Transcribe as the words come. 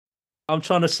I'm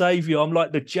trying to save you. I'm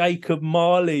like the Jacob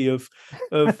Marley of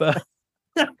of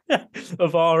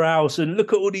our house. And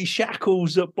look at all these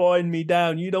shackles that bind me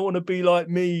down. You don't want to be like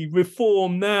me.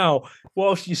 Reform now,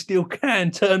 whilst you still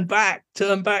can. Turn back,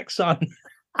 son.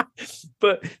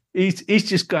 But he's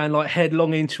just going like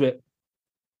headlong into it.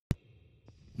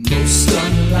 Most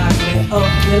unlikely of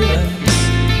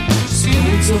villains,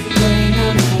 schools of pain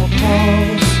and for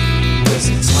pause. Does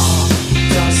it talk?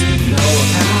 Does it know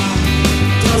how?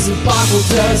 Does it bottle?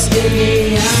 Does it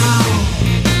meow?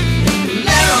 In the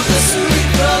lair of the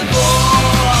cerebral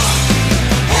bore,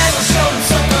 and I'll show him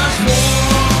so much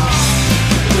more.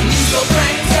 We'll leave your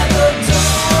brains at the door.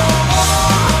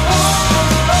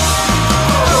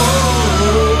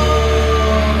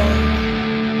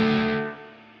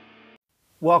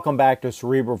 Welcome back to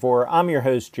Cerebrivore. I'm your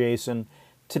host, Jason.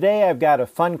 Today I've got a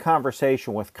fun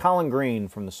conversation with Colin Green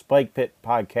from the Spikepit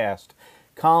podcast.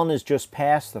 Colin has just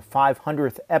passed the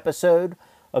 500th episode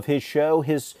of his show.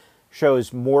 His show has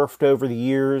morphed over the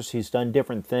years. He's done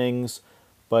different things,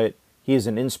 but he is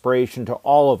an inspiration to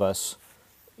all of us,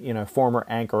 former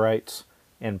anchorites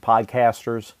and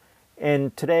podcasters.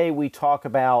 And today we talk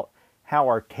about how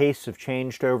our tastes have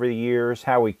changed over the years,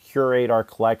 how we curate our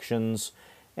collections,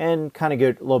 and kind of go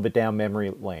a little bit down memory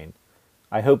lane.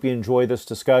 I hope you enjoy this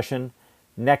discussion.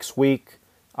 Next week,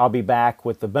 I'll be back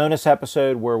with the bonus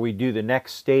episode where we do the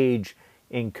next stage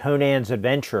in Conan's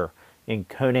adventure in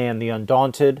Conan the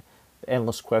Undaunted,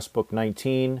 Endless Quest Book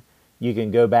 19. You can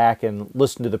go back and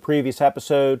listen to the previous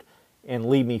episode and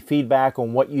leave me feedback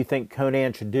on what you think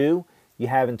Conan should do. You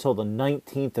have until the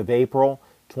 19th of April,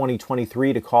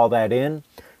 2023 to call that in.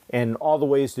 And all the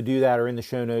ways to do that are in the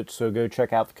show notes, so go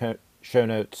check out the show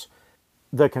notes.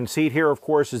 The conceit here, of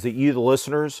course, is that you, the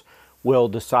listeners, will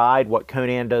decide what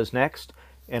Conan does next,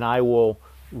 and I will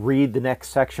read the next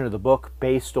section of the book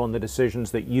based on the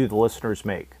decisions that you, the listeners,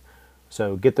 make.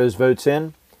 So get those votes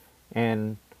in,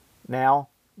 and now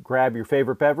grab your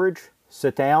favorite beverage,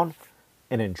 sit down,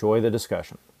 and enjoy the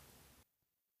discussion.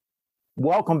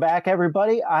 Welcome back,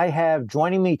 everybody. I have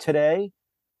joining me today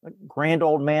a grand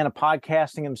old man of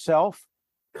podcasting himself,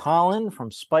 Colin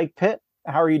from Spikepit.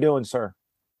 How are you doing, sir?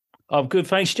 I'm good,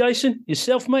 thanks, Jason.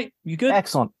 Yourself, mate? You good?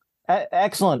 Excellent.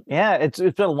 Excellent. Yeah, it's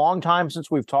been a long time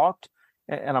since we've talked,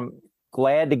 and I'm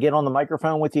glad to get on the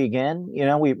microphone with you again.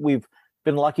 We've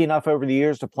been lucky enough over the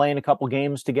years to play in a couple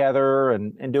games together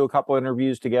and do a couple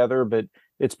interviews together, but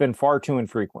it's been far too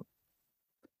infrequent.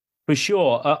 For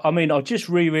sure. I just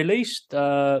re-released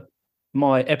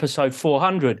my episode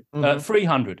 400,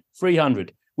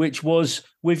 300, which was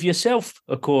with yourself,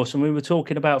 of course, and we were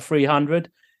talking about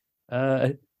 300.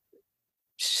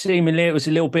 Seemingly it was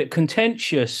a little bit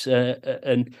contentious,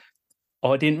 and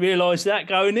I didn't realise that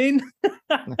going in.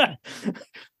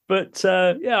 But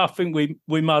I think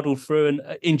we muddled through and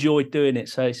enjoyed doing it.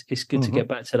 So it's good to get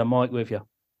back to the mic with you.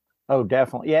 Oh,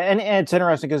 definitely. Yeah, and it's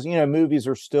interesting because, movies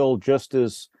are still just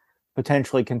as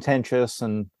potentially contentious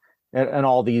and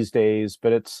all these days,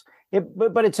 but it's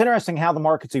interesting how the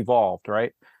market's evolved,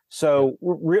 right? So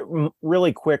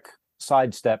really quick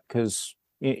sidestep, because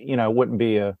it wouldn't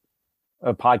be a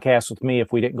podcast with me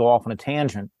if we didn't go off on a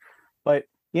tangent. But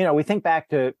we think back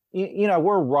to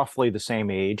we're roughly the same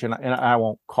age, and I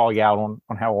won't call you out on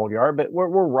how old you are, but we're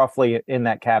roughly in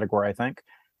that category, I think.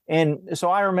 And so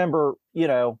I remember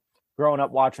growing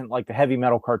up watching like the heavy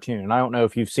metal cartoon, and I don't know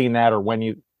if you've seen that or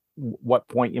what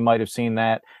point you might have seen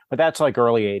that, but that's like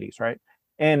early 80s, right?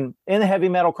 And in the heavy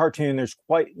metal cartoon, there's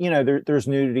quite, there's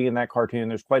nudity in that cartoon.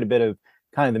 There's quite a bit of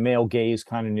kind of the male gaze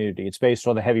kind of nudity. It's based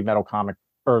on the heavy metal comic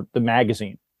or the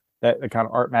magazine, that the kind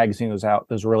of art magazine that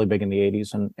was really big in the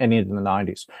 80s and into the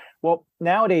 90s. Well,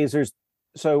 nowadays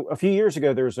a few years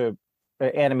ago, there's an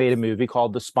animated movie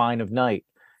called The Spine of Night.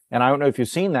 And I don't know if you've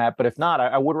seen that, but if not,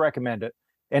 I would recommend it.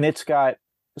 And it's got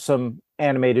some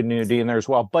animated nudity in there as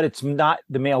well, but it's not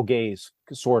the male gaze,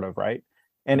 sort of, right?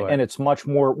 And it's much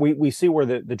more, we see where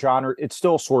the genre, it's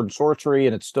still sword and sorcery,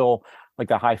 and it's still like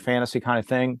the high fantasy kind of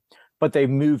thing, but they've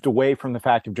moved away from the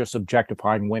fact of just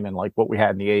objectifying women like what we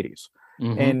had in the 80s.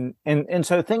 And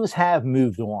so things have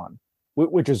moved on,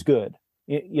 which is good,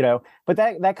 but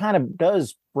that kind of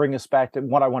does bring us back to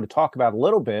what I want to talk about a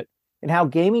little bit, and how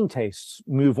gaming tastes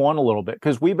move on a little bit,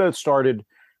 because we both started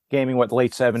gaming, the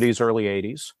late 70s, early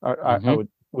 80s, I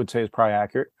would say is probably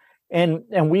accurate.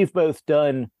 And we've both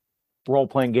done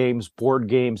role-playing games, board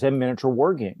games, and miniature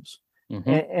war games.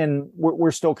 And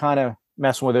we're still kind of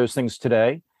messing with those things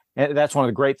today. And that's one of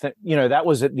the great things, that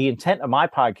was the intent of my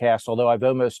podcast, although I've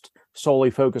almost solely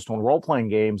focused on role-playing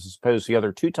games as opposed to the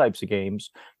other two types of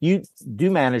games. You do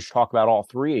manage to talk about all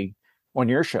three on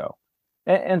your show.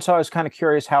 And so I was kind of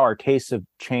curious how our tastes have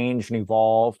changed and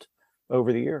evolved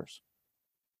over the years?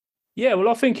 Yeah, well,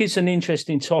 I think it's an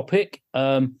interesting topic.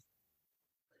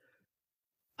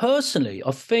 Personally,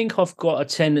 I think I've got a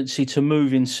tendency to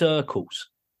move in circles.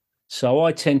 So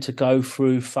I tend to go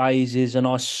through phases and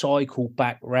I cycle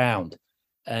back round.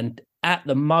 And at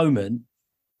the moment,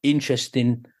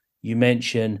 interesting, you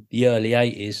mentioned the early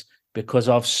 80s, because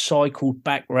I've cycled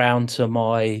back round to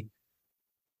my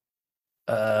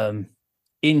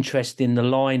interest in the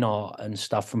line art and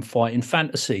stuff from Fighting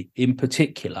Fantasy, in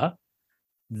particular,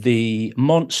 the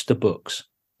monster books.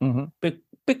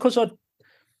 Because I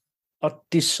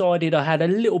decided I had a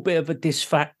little bit of a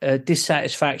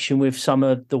dissatisfaction with some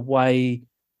of the way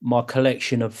my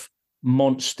collection of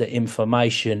monster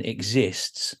information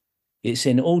exists. It's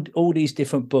in all these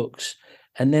different books.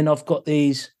 And then I've got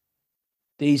these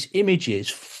images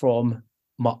from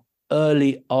my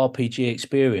early RPG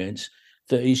experience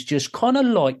that is just kind of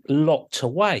like locked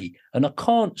away. And I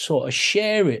can't sort of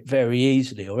share it very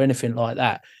easily or anything like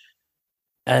that.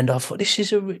 And I thought, this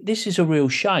is a real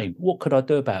shame. What could I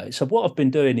do about it? So what I've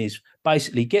been doing is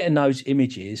basically getting those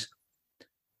images,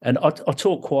 and I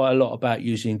talk quite a lot about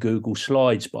using Google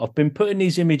Slides, but I've been putting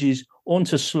these images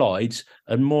onto slides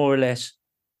and more or less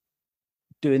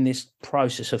doing this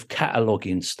process of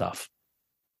cataloging stuff.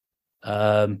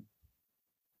 And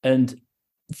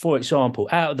for example,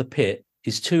 Out of the Pit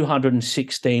is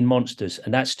 216 monsters,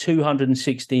 and that's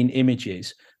 216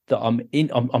 images that I'm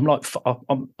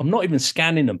not even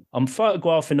scanning them. I'm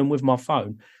photographing them with my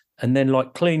phone and then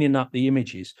like cleaning up the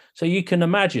images. So you can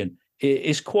imagine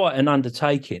it's quite an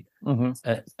undertaking.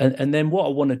 And then what I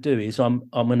want to do is I'm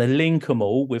going to link them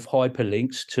all with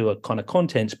hyperlinks to a kind of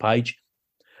contents page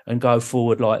and go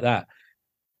forward like that.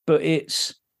 But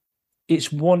it's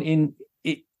wanting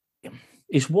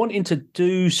to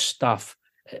do stuff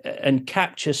and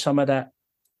capture some of that.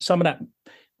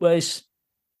 Well, it's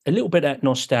a little bit of that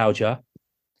nostalgia.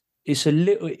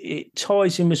 It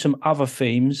ties in with some other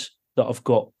themes that I've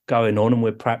got going on, and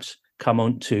we'll perhaps come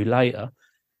on to later.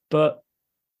 But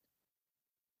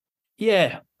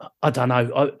yeah, I don't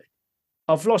know.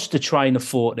 I've lost the train of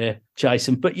thought there,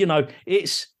 Jason. But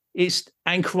it's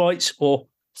anchorites or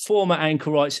former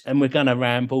anchorites, and we're going to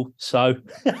ramble. So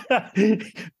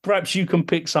perhaps you can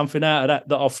pick something out of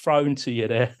that I've thrown to you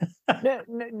there.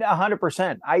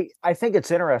 100%. I think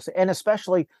it's interesting. And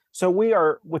especially, so we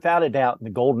are without a doubt in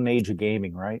the golden age of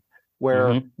gaming, right?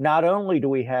 Where not only do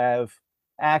we have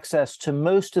access to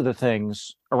most of the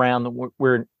things around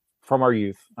we're from our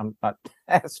youth. I'm not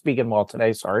speaking well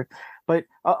today, sorry. But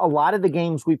a lot of the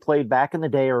games we played back in the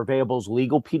day are available as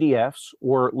legal PDFs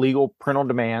or legal print on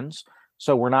demands.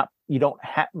 So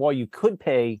while you could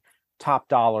pay top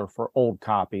dollar for old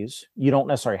copies, you don't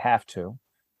necessarily have to.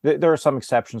 There are some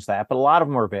exceptions to that, but a lot of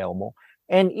them are available.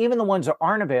 And even the ones that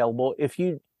aren't available,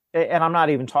 and I'm not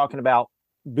even talking about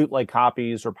bootleg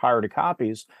copies or pirated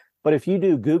copies, but if you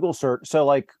do Google search, so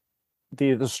like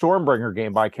the Stormbringer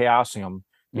game by Chaosium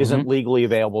isn't legally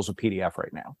available as a PDF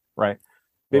right now, right?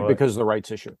 Because of the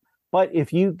rights issue. But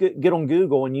if you get on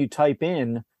Google and you type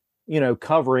in,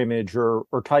 cover image or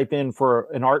type in for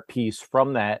an art piece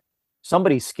from that,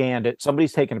 somebody scanned it,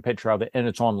 somebody's taken a picture of it, and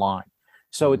it's online.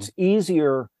 So it's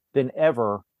easier than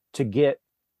ever to get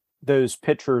those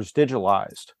pictures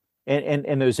digitalized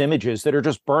and those images that are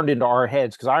just burned into our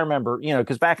heads. Because I remember,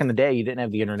 because back in the day, you didn't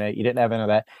have the internet, you didn't have any of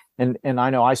that. And I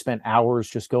know I spent hours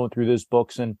just going through those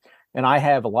books, and I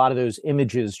have a lot of those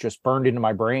images just burned into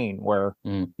my brain where,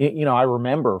 I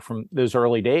remember from those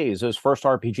early days, those first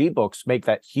RPG books make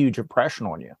that huge impression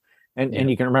on you. And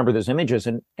you can remember those images.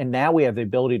 And now we have the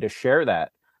ability to share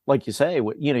that. Like you say,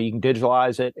 you can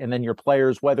digitalize it, and then your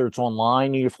players, whether it's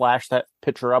online, you flash that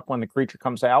picture up when the creature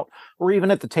comes out, or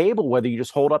even at the table, whether you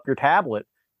just hold up your tablet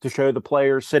to show the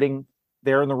player sitting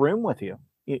there in the room with you,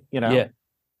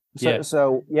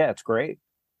 So it's great.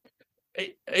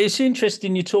 It's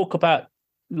interesting you talk about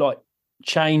like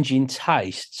changing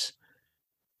tastes.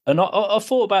 And I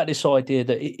thought about this idea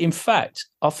that, in fact,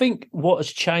 I think what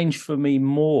has changed for me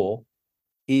more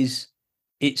is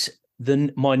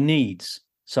my needs.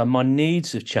 So my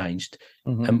needs have changed.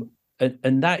 And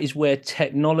that is where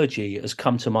technology has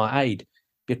come to my aid,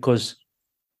 because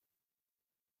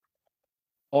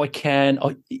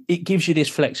it gives you this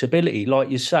flexibility. Like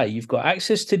you say, you've got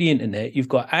access to the internet, you've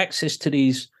got access to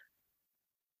these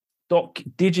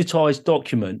digitized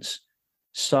documents,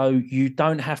 so you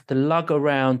don't have to lug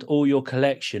around all your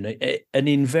collection, and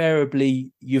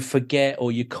invariably you forget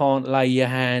or you can't lay your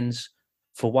hands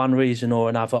for one reason or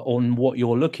another on what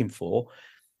you're looking for.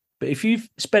 But if you've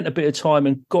spent a bit of time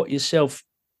and got yourself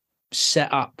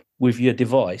set up with your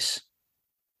device,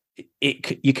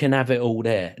 you can have it all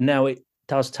there. Now, it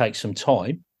does take some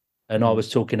time, and I was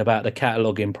talking about the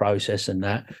cataloging process and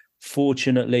that.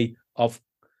 Fortunately,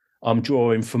 I'm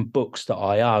drawing from books that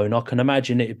I own. I can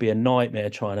imagine it'd be a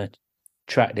nightmare trying to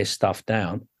track this stuff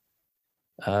down.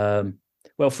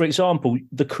 Well, for example,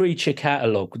 the Creature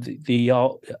catalog, the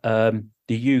UK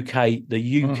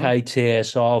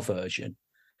TSR version.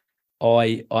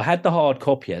 I had the hard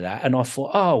copy of that, and I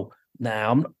thought, oh,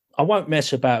 now I won't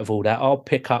mess about with all that. I'll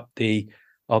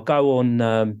go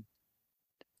on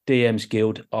DM's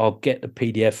Guild. I'll get the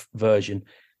PDF version.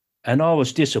 And I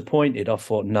was disappointed. I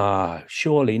thought, no,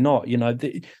 surely not. You know,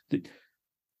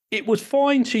 it was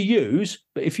fine to use,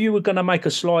 but if you were going to make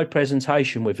a slide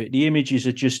presentation with it, the images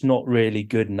are just not really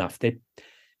good enough.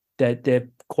 They're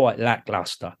quite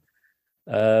lackluster.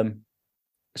 So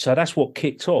that's what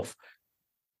kicked off.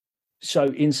 So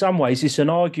in some ways, it's an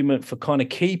argument for kind of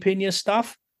keeping your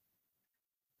stuff.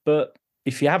 But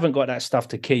if you haven't got that stuff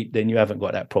to keep, then you haven't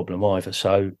got that problem either.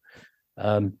 So,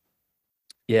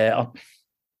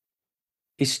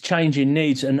 it's changing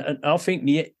needs. And I think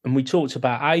and we talked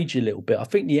about age a little bit. I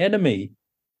think the enemy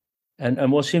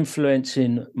and what's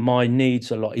influencing my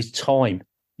needs a lot is time.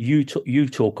 You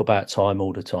talk about time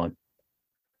all the time.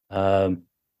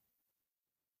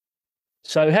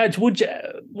 So, Hadj,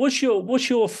 what's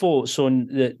your thoughts on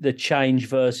the change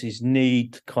versus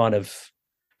need, kind of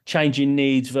changing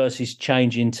needs versus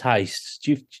changing tastes?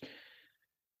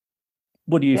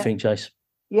 What do you think, Jace?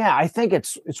 Yeah, I think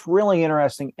it's really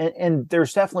interesting, and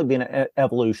there's definitely been an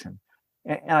evolution,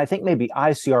 and I think maybe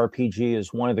ICRPG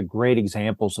is one of the great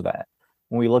examples of that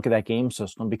when we look at that game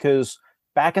system, because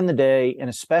back in the day, and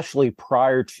especially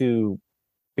prior to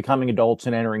becoming adults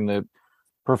and entering the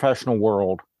professional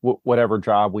world, whatever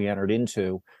job we entered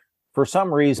into, for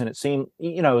some reason it seemed,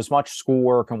 as much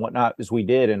schoolwork and whatnot as we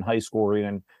did in high school, or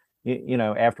even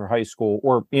after high school,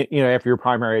 or after your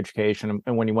primary education,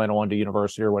 and when you went on to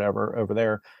university or whatever over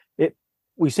there,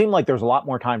 we seemed like there was a lot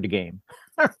more time to game,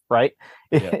 right?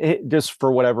 It just,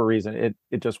 for whatever reason,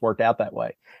 it just worked out that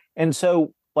way. And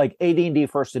so, like AD&D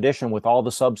First Edition with all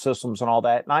the subsystems and all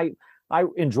that, and I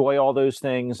enjoy all those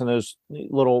things, and those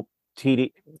little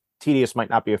tedious might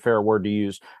not be a fair word to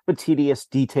use, but tedious,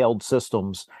 detailed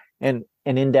systems and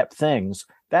in-depth things.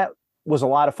 That was a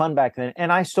lot of fun back then.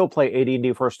 And I still play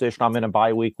AD&D First Edition. I'm in a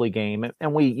bi-weekly game,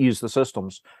 and we use the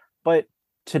systems. But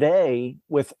today,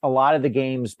 with a lot of the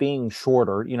games being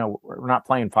shorter, we're not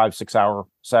playing 5-6 hour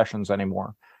sessions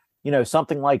anymore.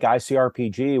 Something like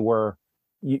ICRPG, where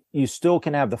you still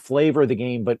can have the flavor of the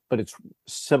game, but it's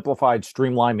simplified,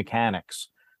 streamlined mechanics.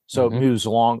 So it moves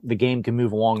along, the game can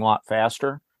move along a lot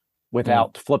faster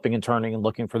without flipping and turning and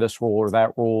looking for this rule or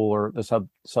that rule or the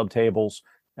sub tables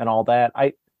and all that.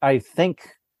 I think,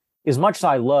 as much as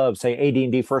I love, say,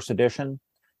 AD&D First Edition,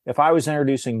 if I was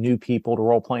introducing new people to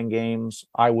role-playing games,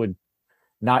 I would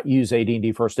not use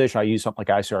AD&D First Edition. I use something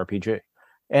like ICRPG.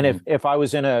 And if I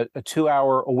was in a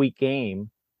 2-hour-a-week game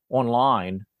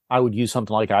online, I would use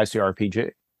something like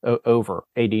ICRPG over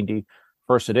AD&D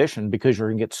First Edition, because you're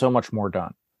going to get so much more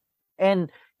done. And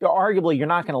arguably, you're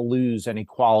not going to lose any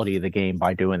quality of the game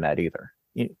by doing that either.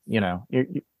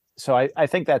 So I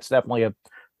think that's definitely a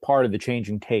part of the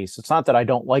changing taste. It's not that I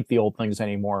don't like the old things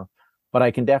anymore, but I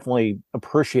can definitely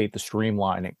appreciate the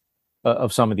streamlining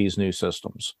of some of these new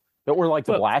systems. That were like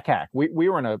the Black Hack. We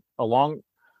were in a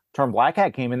long-term Black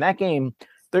Hack game, and that game,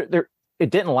 it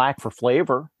didn't lack for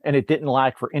flavor, and it didn't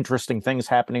lack for interesting things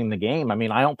happening in the game. I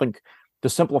mean, I don't think the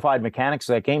simplified mechanics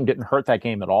of that game didn't hurt that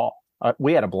game at all.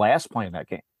 We had a blast playing that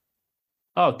game.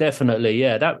 Oh, definitely,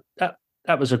 yeah.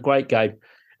 That was a great game,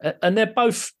 and they're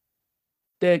both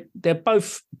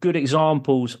good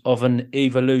examples of an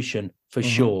evolution for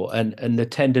sure, and the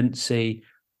tendency.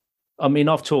 I mean,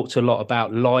 I've talked a lot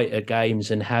about lighter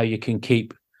games and how you can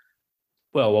keep.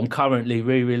 Well, I'm currently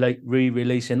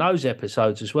re-releasing those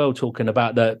episodes as well, talking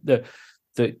about the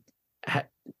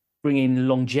bringing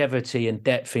longevity and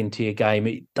depth into your game.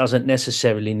 It doesn't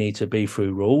necessarily need to be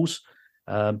through rules.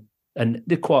 And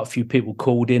there are quite a few people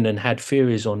called in and had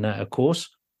theories on that, of course.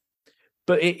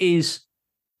 But it is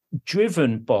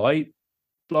driven by,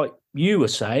 like you were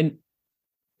saying,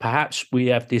 perhaps we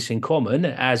have this in common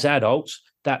as adults,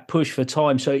 that push for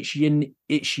time. So it's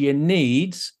your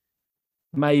needs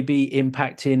maybe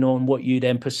impacting on what you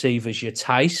then perceive as your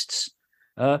tastes.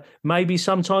 Maybe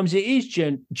sometimes it is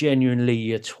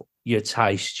genuinely your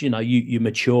taste. You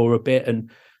mature a bit,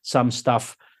 and some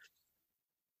stuff.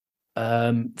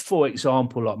 For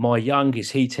example, like my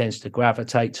youngest, he tends to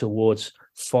gravitate towards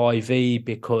 5e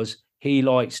because he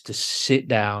likes to sit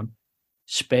down,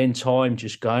 spend time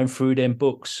just going through them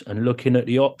books and looking at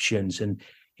the options, and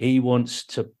he wants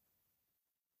to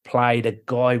play the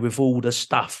guy with all the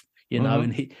stuff,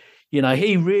 and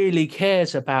he really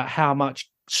cares about how much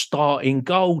starting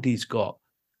gold he's got.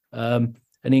 And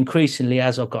increasingly,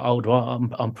 as I've got older,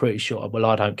 I'm pretty sure. Well,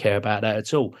 I don't care about that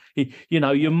at all.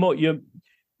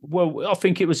 Well, I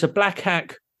think it was a black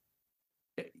hack.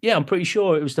 Yeah, I'm pretty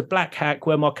sure it was the black hack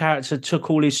where my character took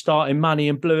all his starting money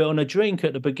and blew it on a drink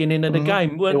at the beginning of the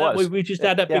game. We just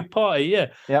had that big party, yeah.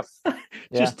 Yep.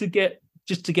 just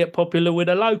to get popular with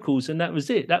the locals, and that was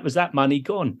it. That was that money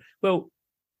gone. Well,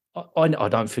 I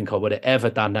don't think I would have ever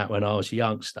done that when I was a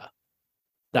youngster.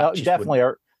 Definitely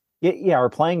our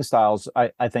playing styles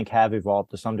I think have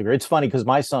evolved to some degree. It's funny because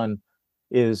my son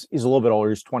he's a little bit older,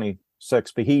 he's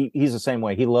 26, but he's the same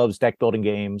way. He loves deck building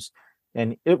games.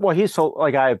 And he's so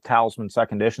like I have Talisman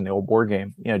Second Edition, the old board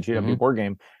game, GW board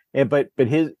game. But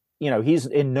his, he's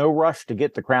in no rush to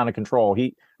get the Crown of Control.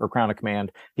 Crown of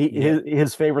Command.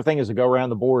 His favorite thing is to go around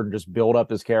the board and just build up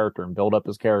his character and build up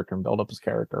his character and build up his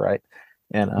character, right?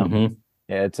 And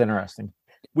yeah, it's interesting.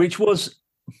 Which was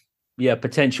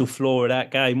potential flaw of that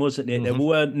game, wasn't it? There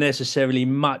weren't necessarily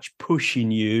much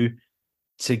pushing you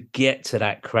to get to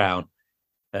that crown.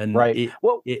 And right.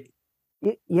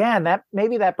 And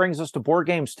that brings us to board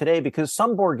games today, because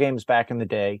some board games back in the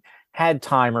day had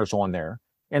timers on there,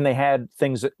 and they had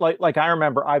things that like I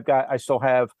remember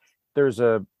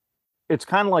it's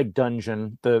kind of like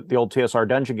Dungeon, the old TSR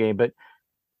Dungeon game, but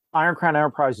Iron Crown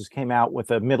Enterprises came out with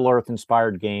a Middle Earth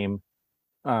inspired game,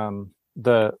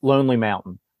 the Lonely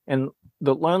Mountain. And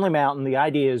the Lonely Mountain, the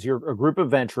idea is you're a group of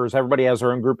adventurers. Everybody has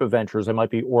their own group of adventurers. They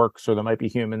might be orcs, or they might be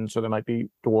humans, or they might be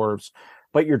dwarves.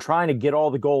 But you're trying to get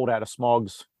all the gold out of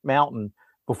Smaug's mountain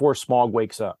before Smaug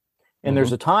wakes up. And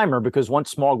there's a timer, because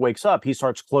once Smaug wakes up, he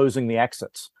starts closing the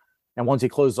exits. And once he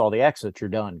closes all the exits, you're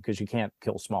done, because you can't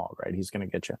kill Smaug, right? He's going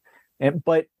to get you.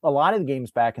 But a lot of the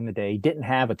games back in the day didn't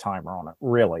have a timer on it,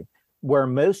 really. Where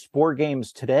most board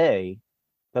games today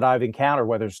that I've encountered,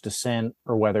 whether it's Descent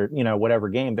or whether, whatever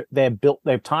game, they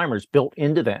have timers built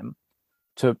into them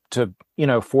to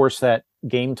force that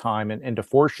game time and to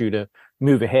force you to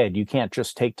move ahead. You can't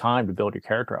just take time to build your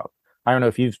character up. I don't know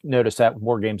if you've noticed that with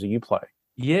more games that you play.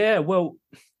 Yeah, well,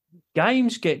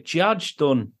 games get judged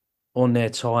on their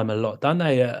time a lot, don't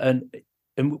they?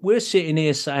 And we're sitting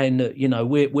here saying that,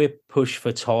 we're pushed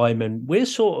for time, and we're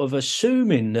sort of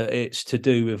assuming that it's to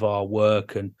do with our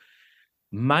work, and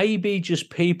maybe just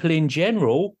people in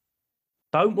general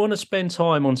don't want to spend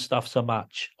time on stuff so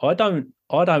much. I don't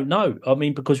know. I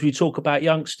mean, because we talk about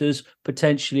youngsters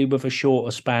potentially with a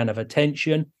shorter span of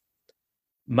attention.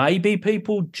 Maybe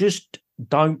people just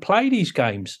don't play these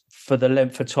games for the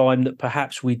length of time that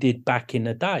perhaps we did back in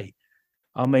the day.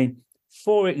 I mean,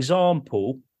 for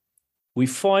example, we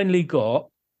finally got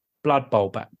Blood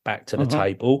Bowl back to the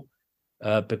table,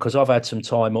 because I've had some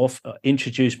time off,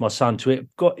 introduced my son to it,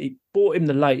 bought him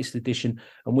the latest edition,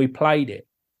 and we played it.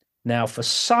 Now, for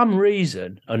some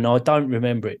reason, and I don't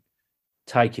remember it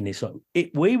taking this,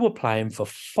 we were playing for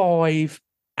 5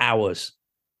 hours.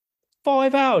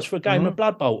 5 hours for a game of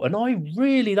Blood Bowl. And I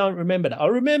really don't remember that. I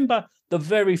remember the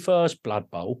very first Blood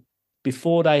Bowl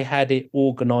before they had it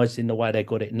organised in the way they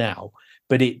got it now.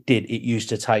 But it used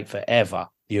to take forever,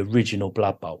 the original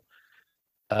Blood Bowl.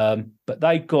 But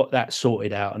they got that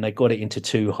sorted out, and they got it into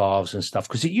 2 halves and stuff,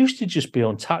 because it used to just be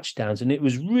on touchdowns, and it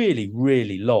was really,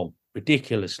 really long,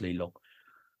 ridiculously long.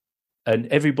 And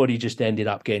everybody just ended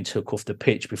up getting took off the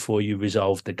pitch before you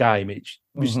resolved the game. It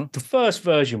was the first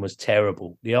version was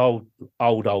terrible, the old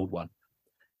one.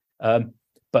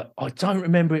 But I don't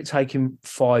remember it taking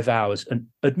 5 hours. And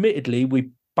admittedly,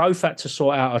 we both had to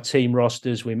sort out our team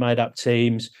rosters. We made up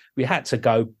teams. We had to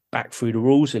go back through the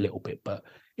rules a little bit. But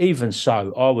even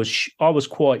so, I was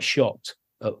quite shocked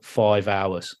at 5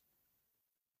 hours.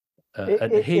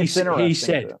 And he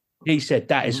said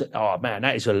that is, oh man,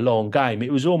 that is a long game.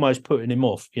 It was almost putting him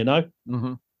off,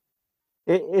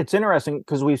 It's interesting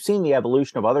because we've seen the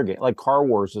evolution of other games, like Car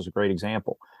Wars is a great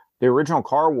example. The original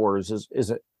Car Wars is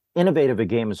an innovative a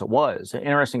game as it was, an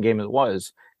interesting game as it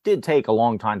was, did take a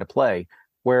long time to play.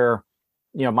 Where,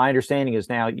 my understanding is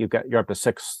now you're up to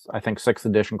sixth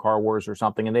edition Car Wars or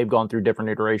something, and they've gone through different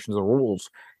iterations of rules,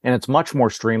 and it's much more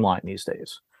streamlined these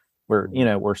days. Where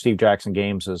Steve Jackson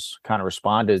Games has kind of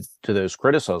responded to those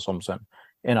criticisms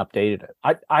and updated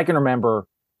it. I can remember,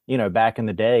 back in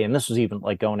the day, and this was even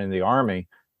like going into the Army,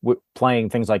 playing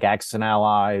things like Axis and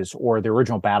Allies or the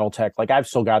original BattleTech. Like I've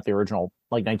still got the original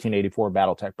like 1984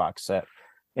 BattleTech box set,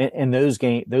 and those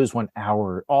went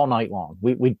all night long.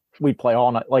 We'd play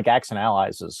all night. Like Axis and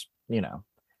Allies is,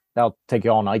 that'll take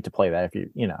you all night to play that if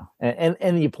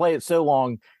and you play it so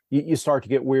long. You start to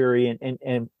get weary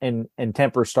and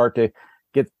tempers start to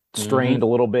get strained a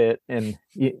little bit, and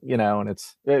and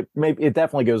it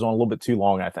definitely goes on a little bit too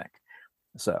long, I think.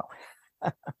 So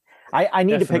I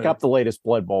need to pick up the latest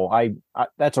Blood Bowl. I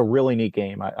that's a really neat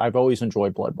game. I've always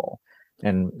enjoyed Blood Bowl,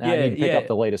 and I need to pick up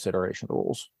the latest iteration of the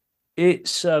rules.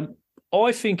 It's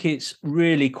I think it's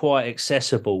really quite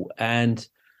accessible, and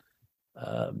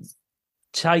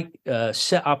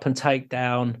set up and take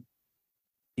down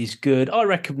is good. I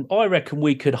reckon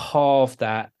we could halve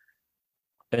that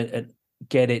and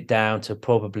get it down to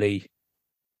probably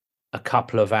a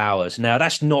couple of hours. Now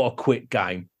that's not a quick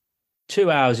game.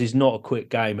 2 hours is not a quick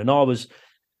game. And I was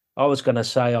going to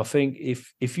say, I think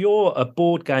if you're a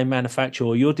board game manufacturer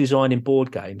or you're designing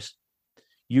board games,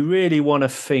 you really want to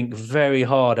think very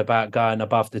hard about going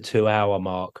above the 2 hour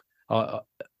mark. And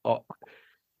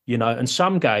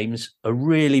some games are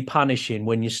really punishing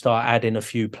when you start adding a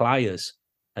few players.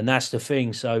 And that's the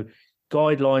thing. So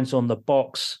guidelines on the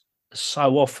box are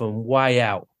so often way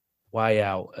out.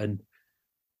 And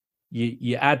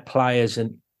you add players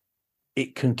and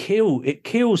it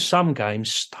kills some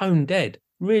games stone dead.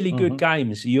 Really good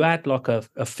games. You add like a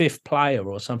fifth player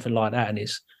or something like that,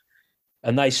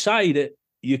 and they say that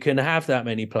you can have that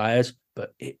many players,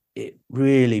 but it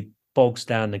really bogs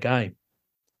down the game.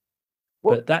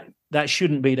 Well, but that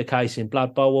shouldn't be the case in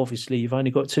Blood Bowl. Obviously, you've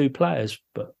only got 2 players,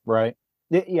 but right.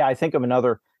 Yeah, I think of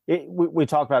another. We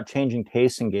talk about changing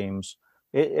tastes in games.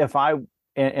 If I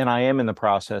am in the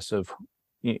process of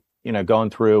going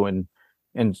through and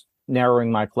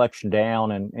narrowing my collection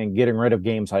down and getting rid of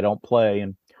games I don't play.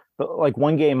 But like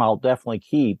one game I'll definitely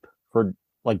keep for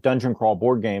like dungeon crawl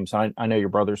board games. I know your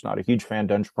brother's not a huge fan of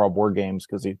dungeon crawl board games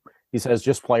because he says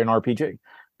just play an RPG.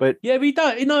 But yeah, but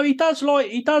he does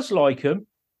like them.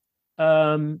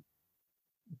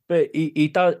 But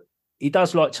he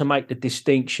does like to make the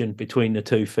distinction between the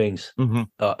two things.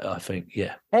 I think,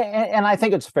 yeah. And I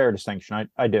think it's a fair distinction.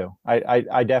 I do.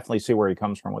 I definitely see where he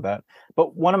comes from with that.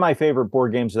 But one of my favorite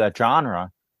board games of that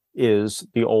genre is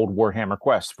the old Warhammer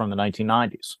Quest from the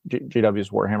 1990s, GW's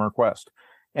Warhammer Quest.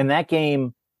 And that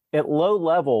game, at low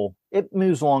level, it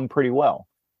moves along pretty well.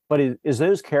 But as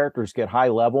those characters get high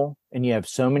level and you have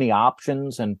so many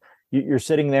options and you're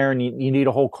sitting there and you need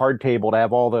a whole card table to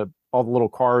have all the little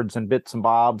cards and bits and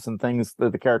bobs and things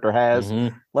that the character has.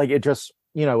 Like it just,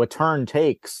 a turn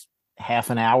takes half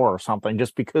an hour or something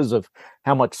just because of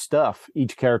how much stuff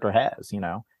each character has,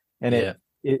 and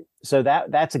so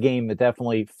that's a game that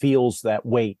definitely feels that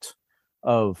weight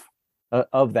of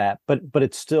that, but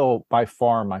it's still by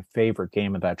far my favorite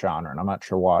game of that genre. And I'm not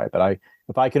sure why, but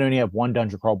if I could only have one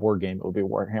dungeon crawl board game, it would be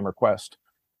Warhammer Quest.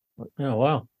 Oh,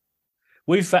 wow.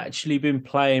 We've actually been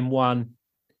playing one.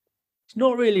 It's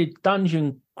not really a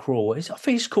dungeon crawl. I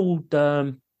think it's called.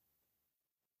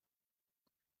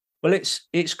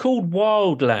 It's called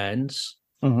Wildlands.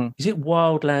 Is it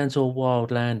Wildlands or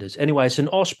Wildlanders? Anyway, it's an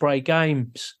Osprey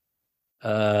Games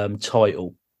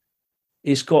title.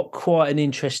 It's got quite an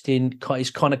interesting. It's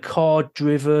kind of card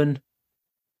driven,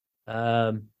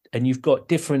 and you've got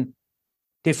different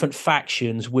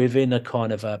factions within a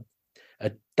kind of a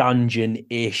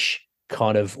dungeon-ish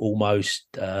kind of almost.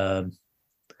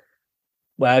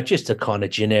 Just a kind of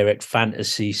generic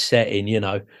fantasy setting,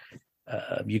 you've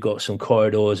got some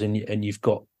corridors and you've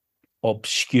got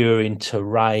obscuring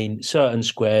terrain. Certain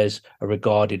squares are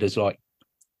regarded as like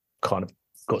kind of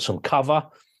got some cover,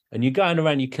 and you're going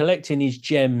around, you're collecting these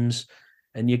gems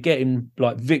and you're getting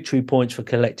like victory points for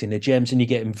collecting the gems and you're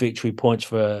getting victory points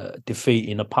for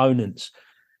defeating opponents.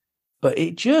 But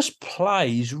it just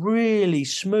plays really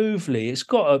smoothly. It's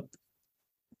got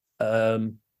a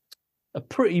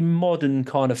pretty modern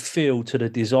kind of feel to the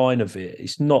design of it.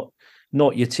 It's not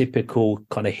your typical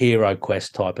kind of Hero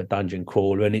Quest type of dungeon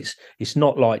crawler, and it's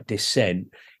not like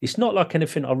Descent. It's not like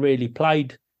anything I really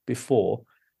played before,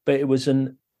 but it was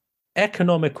an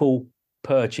economical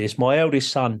purchase. My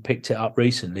eldest son picked it up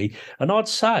recently, and I'd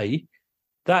say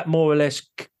that more or less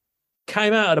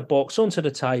came out of the box onto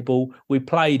the table. We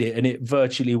played it, and it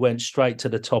virtually went straight to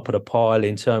the top of the pile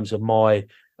in terms of my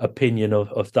opinion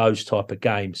of those type of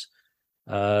games.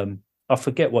 I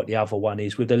forget what the other one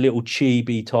is with the little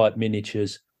chibi type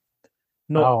miniatures.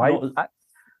 I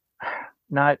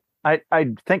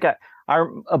think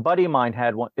a buddy of mine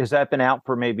had one. Has that been out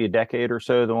for maybe a decade or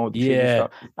so? The one with the chibi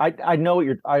stuff. I know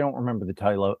I don't remember the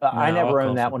title. I never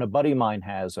owned that one. A buddy of mine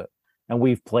has it, and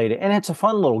we've played it, and it's a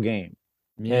fun little game.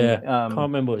 Yeah, can't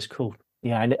remember what it's called.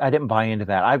 Yeah, I didn't buy into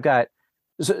that. I've got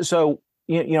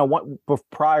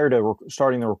prior to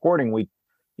starting the recording, we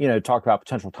talk about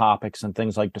potential topics and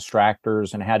things like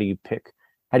distractors and how do you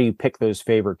pick those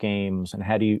favorite games and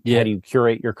how do you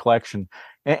curate your collection.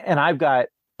 And I've got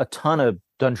a ton of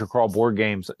dungeon crawl board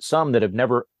games, some that have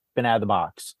never been out of the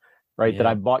box, right? That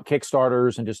I bought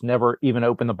Kickstarters and just never even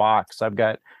opened the box. I've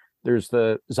got There's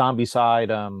the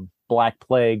Zombicide, Black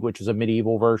Plague, which is a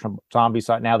medieval version of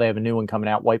Zombicide. Now they have a new one coming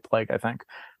out, White Plague, I think.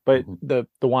 But the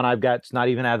one I've got, it's not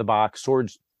even out of the box.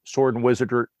 Sword and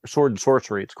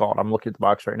Sorcery, it's called. I'm looking at the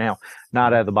box right now,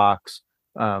 not out of the box.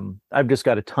 I've just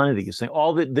got a ton of these things.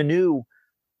 All the new,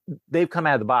 they've come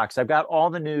out of the box. I've got all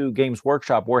the new Games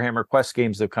Workshop Warhammer Quest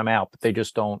games that have come out, but they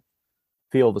just don't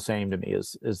feel the same to me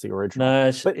as the original. No,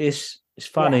 it's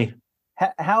funny.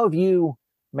 Yeah. How have you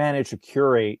managed to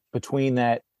curate between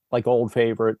that, like old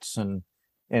favorites and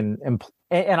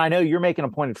I know you're making a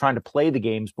point of trying to play the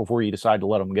games before you decide to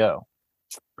let them go.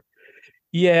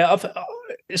 Yeah,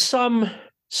 some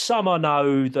I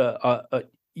know that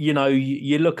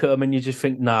you look at them and you just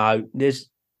think, no, there's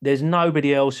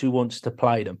nobody else who wants to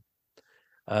play them.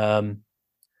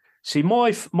 See,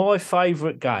 my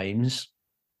favorite games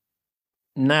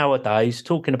nowadays,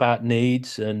 talking about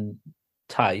needs and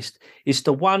taste, is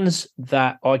the ones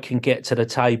that I can get to the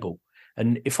table.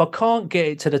 And if I can't get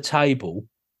it to the table,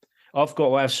 I've got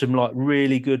to have some like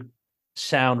really good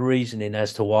sound reasoning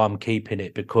as to why I'm keeping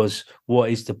it, because what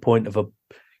is the point of a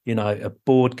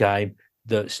board game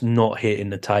that's not hitting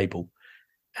the table?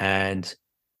 And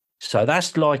so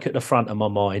that's like at the front of my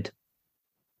mind.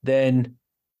 Then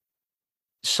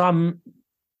sometimes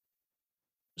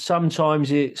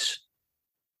it's,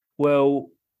 well,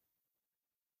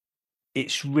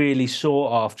 it's really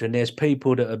sought after, and there's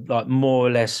people that are like more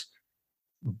or less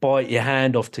bite your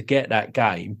hand off to get that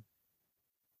game,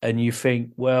 and you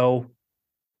think, well,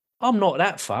 I'm not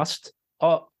that fussed.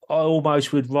 I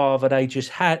almost would rather they just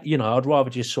had, I'd rather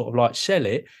just sort of like sell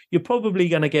it. You're probably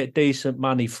going to get decent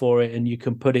money for it, and you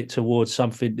can put it towards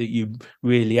something that you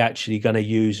really actually going to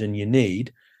use and you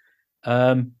need.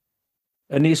 And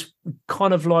it's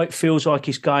kind of like feels like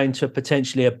it's going to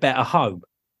potentially a better home.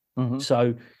 Mm-hmm.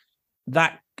 So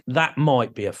that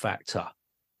might be a factor.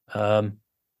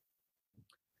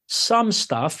 Some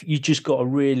stuff you just got to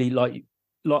really like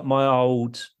my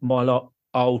old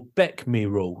Beckme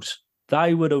rules.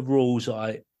 They were the rules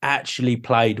I actually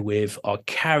played with. I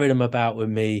carried them about with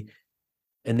me,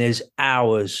 and there's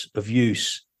hours of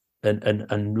use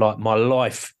and like my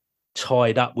life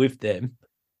tied up with them.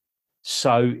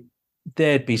 So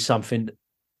there'd be something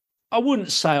I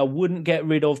wouldn't say I wouldn't get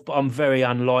rid of, but I'm very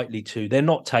unlikely to. They're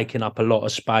not taking up a lot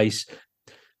of space.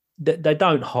 They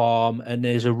don't harm, and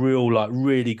there's a real, like,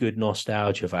 really good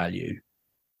nostalgia value.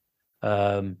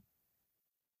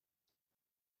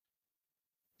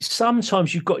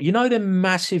 Sometimes you've got, them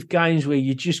massive games where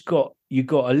you got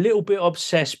a little bit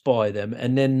obsessed by them,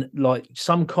 and then like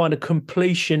some kind of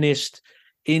completionist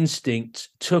instinct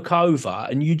took over,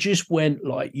 and you just went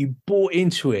like you bought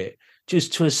into it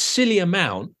just to a silly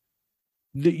amount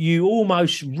that you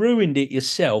almost ruined it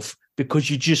yourself because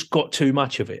you just got too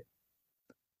much of it.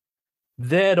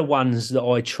 They're the ones that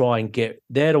I try and get.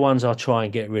 They're the ones I try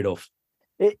and get rid of.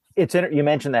 You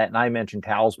mentioned that, and I mentioned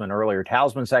Talisman earlier.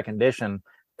 Talisman Second Edition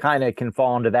kind of can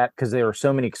fall into that because there are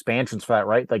so many expansions for that,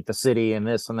 right? Like the city and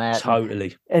this and that.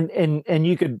 Totally. And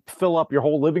you could fill up your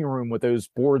whole living room with those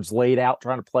boards laid out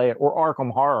trying to play it. Or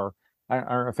Arkham Horror. I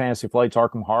don't know, Fantasy Flight's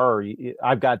Arkham Horror.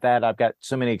 I've got that. I've got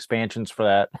so many expansions for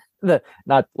that.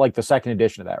 Not like the second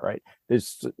edition of that, right?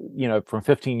 There's from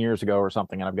 15 years ago or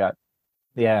something, and I've got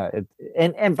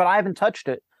but I haven't touched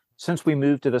it since we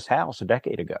moved to this house a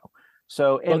decade ago.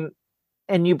 So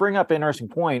and you bring up an interesting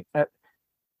point.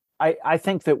 I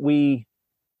think that we,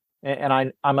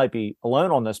 and I might be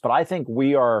alone on this, but I think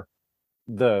we are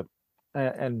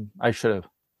and I should have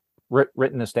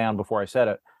written this down before I said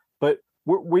it, but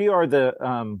we are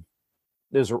the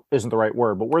this isn't the right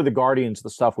word, but we're the guardians of the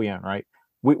stuff we own, right?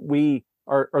 We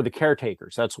are the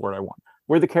caretakers. That's the word I want.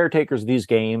 We're the caretakers of these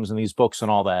games and these books and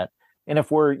all that. And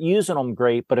if we're using them,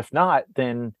 great. But if not,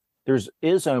 then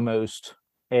is almost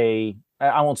I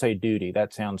won't say duty.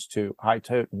 That sounds too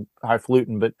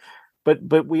highfalutin. But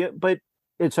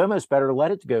it's almost better to let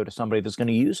it go to somebody that's going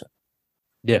to use it.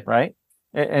 Yeah. Right.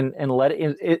 And let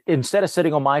it instead of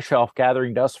sitting on my shelf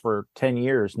gathering dust for 10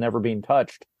 years, never being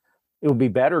touched. It would be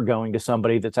better going to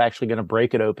somebody that's actually going to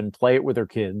break it open, play it with their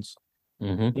kids,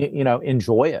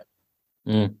 enjoy it.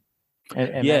 Mm.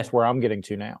 And that's where I'm getting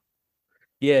to now.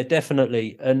 Yeah,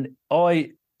 definitely. And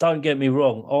don't get me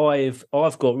wrong,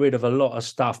 I've got rid of a lot of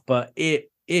stuff, but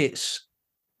it's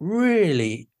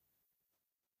really,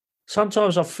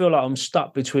 sometimes I feel like I'm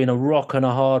stuck between a rock and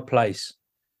a hard place,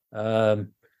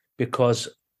 because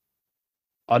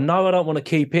I know I don't want to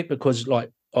keep it because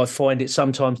like I find it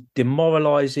sometimes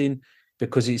demoralizing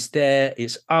because it's there,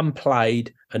 it's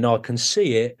unplayed, and I can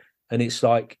see it, and it's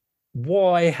like,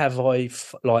 why have I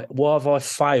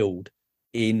failed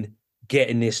in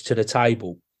getting this to the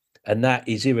table? And that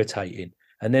is irritating.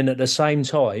 And then at the same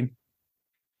time,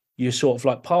 you're sort of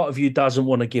like, part of you doesn't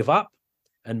want to give up,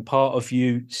 and part of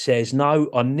you says, no,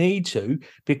 I need to,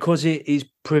 because it is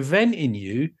preventing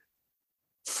you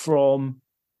from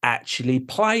actually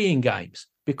playing games.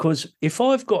 Because if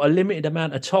I've got a limited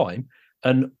amount of time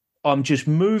and I'm just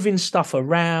moving stuff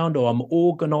around, or I'm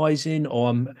organizing, or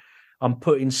I'm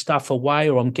putting stuff away,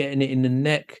 or I'm getting it in the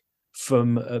neck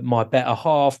from my better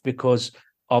half because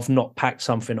I've not packed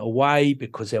something away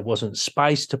because there wasn't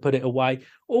space to put it away,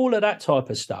 all of that type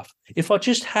of stuff. If I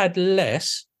just had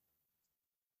less,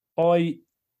 I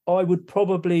would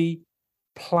probably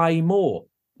play more.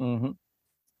 Mm-hmm.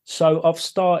 So I've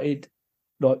started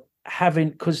like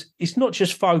having, because it's not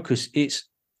just focus, it's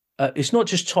not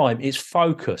just time, it's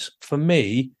focus. For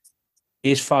me,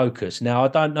 is focus. Now, I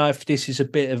don't know if this is a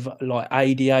bit of like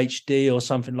ADHD or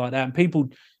something like that, and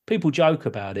people joke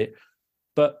about it,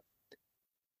 but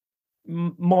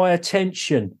my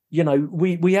attention,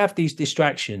 we have these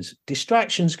distractions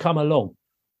come along,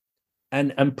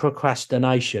 and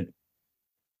procrastination,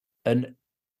 and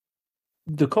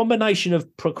the combination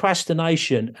of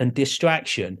procrastination and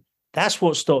distraction, that's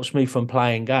what stops me from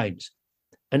playing games.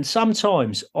 And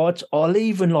sometimes I'll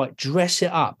even like dress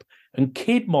it up and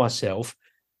kid myself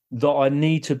that I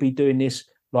need to be doing this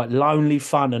like lonely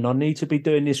fun, and I need to be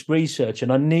doing this research,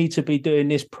 and I need to be doing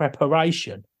this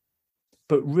preparation.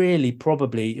 But really,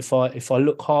 probably, if I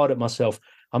look hard at myself,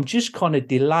 I'm just kind of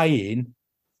delaying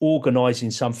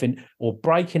organizing something or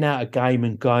breaking out a game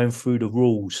and going through the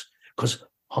rules, because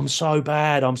I'm so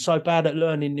bad at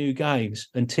learning new games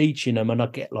and teaching them, and I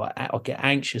get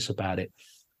anxious about it.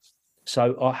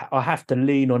 So I have to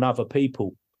lean on other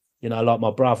people, like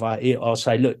my brother. I'll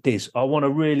say, look, Diz, I want to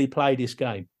really play this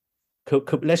game.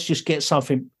 Let's just get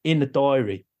something in the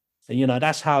diary. And,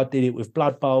 that's how I did it with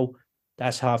Blood Bowl.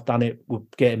 That's how I've done it with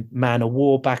getting Man of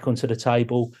War back onto the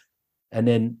table. And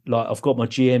then, like, I've got my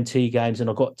GMT games, and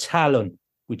I've got Talon,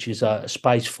 which is a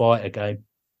space fighter game,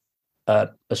 a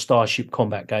starship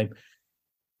combat game.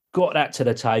 Got that to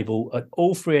the table.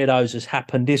 All three of those has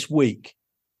happened this week.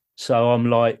 So I'm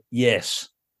like, yes,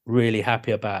 really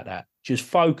happy about that. Just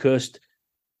focused,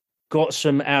 got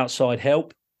some outside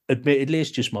help. Admittedly,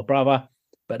 it's just my brother,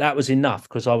 but that was enough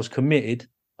because I was committed.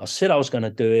 I said I was going to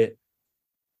do it.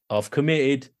 I've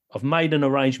committed. I've made an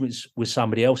arrangement with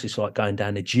somebody else. It's like going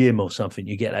down the gym or something.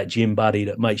 You get that gym buddy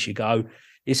that makes you go.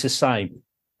 It's the same.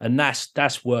 And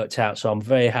that's worked out. So I'm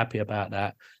very happy about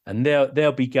that. And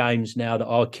there'll be games now that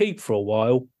I'll keep for a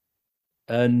while.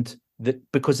 And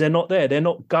because they're not there, they're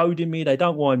not goading me. They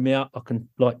don't wind me up. I can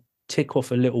like tick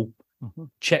off a little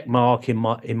check mark in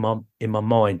my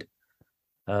mind.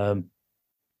 So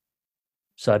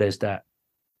there's that.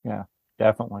 Yeah,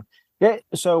 definitely. Yeah.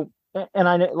 So, and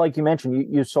I know, like you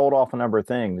mentioned, you sold off a number of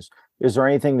things. Is there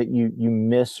anything that you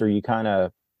miss, or you kind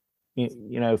of,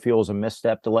 feel is a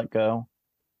misstep to let go,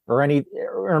 or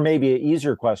maybe an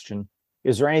easier question?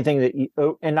 Is there anything that you,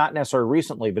 and not necessarily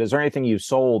recently, but is there anything you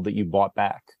sold that you bought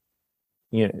back,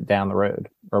 down the road,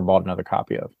 or bought another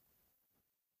copy of?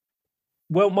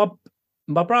 Well,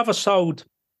 my brother sold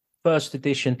first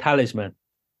edition Talisman,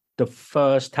 the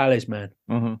first Talisman.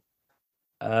 Mm-hmm.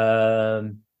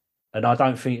 And I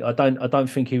don't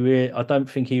think he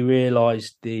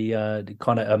realized the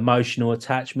kind of emotional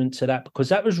attachment to that, because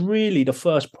that was really the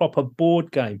first proper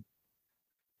board game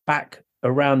back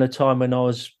around the time when I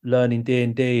was learning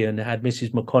D&D, and had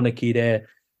Mrs. McConaughey there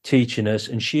teaching us.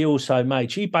 And she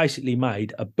basically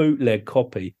made a bootleg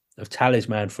copy of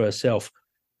Talisman for herself.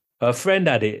 Her friend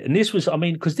had it. And this was,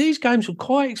 because these games were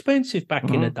quite expensive back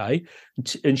in the day.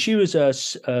 And she was a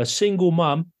single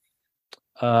mum,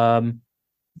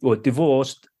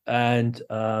 divorced, and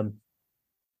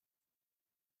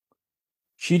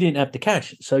she didn't have the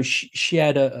cash. So she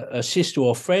had a sister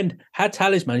or a friend had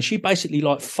Talisman. She basically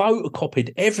like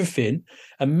photocopied everything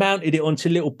and mounted it onto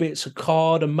little bits of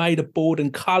card and made a board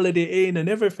and coloured it in and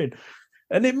everything.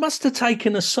 And it must have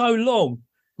taken her so long,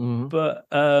 but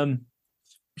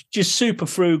just super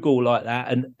frugal like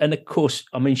that. And of course,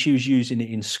 she was using it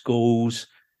in schools.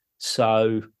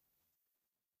 So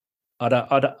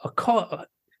I can't.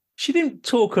 She didn't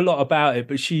talk a lot about it,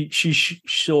 but she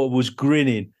sort of was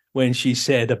grinning when she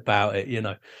said about it,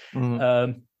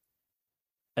 And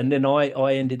then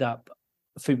I ended up,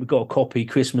 I think we got a copy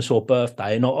Christmas or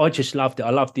birthday, and I just loved it.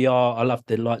 I loved the art. I loved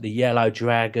the yellow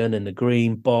dragon and the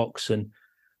green box, and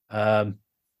I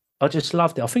just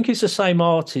loved it. I think it's the same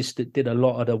artist that did a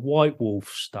lot of the White Wolf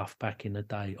stuff back in the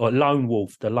day, or the Lone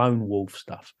Wolf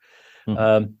stuff.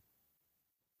 And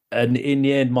in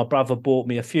the end, my brother bought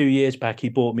me a few years back. He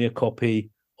bought me a copy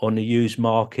on the used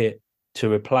market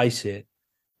to replace it.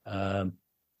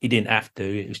 He didn't have to.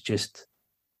 It was just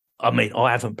I mean,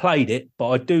 I haven't played it, but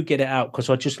I do get it out because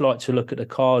I just like to look at the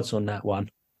cards on that one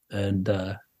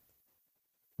and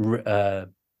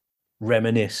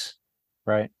reminisce.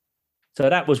 Right. So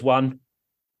that was one.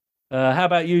 How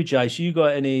about you, Jace? You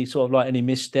got any sort of like any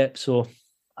missteps or?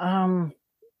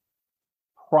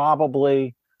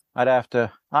 Probably. I'd have to.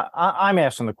 I'm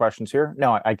asking the questions here.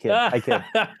 No, I kid. I kid.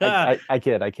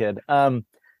 I kid.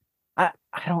 I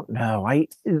don't know.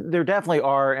 There definitely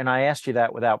are, and I asked you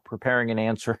that without preparing an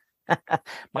answer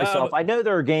myself. I know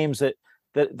there are games that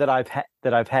I've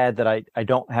had that I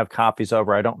don't have copies of,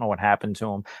 or I don't know what happened to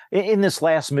them. In this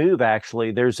last move,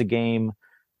 actually, there's a game.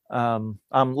 I'm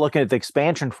looking at the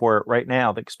expansion for it right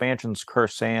now. The expansion's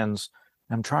Cursed Sands.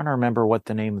 I'm trying to remember what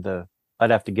the name of the. I'd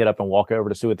have to get up and walk over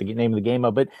to see what the name of the game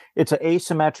is. But it's an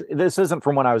asymmetric. This isn't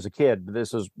from when I was a kid.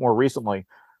 This is more recently.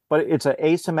 But it's an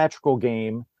asymmetrical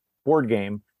game, board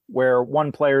game, where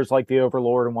one player is like the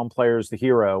overlord and one player is the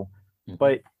hero. Mm-hmm.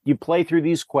 But you play through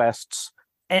these quests,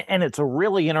 and it's a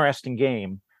really interesting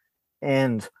game.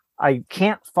 And I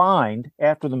can't find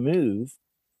after the move.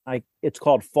 It's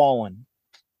called Fallen.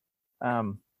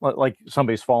 Like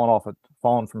somebody's fallen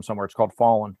from somewhere. It's called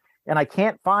Fallen, and I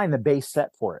can't find the base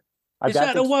set for it. Is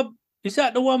that the one? Is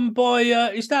that the one by?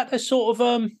 Is that the sort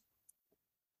of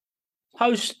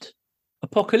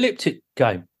post-apocalyptic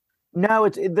game? No,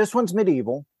 this one's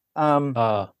medieval.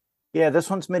 Yeah, this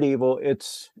one's medieval.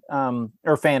 It's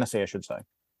or fantasy, I should say.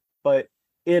 But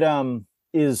it's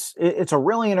a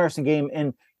really interesting game,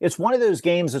 and it's one of those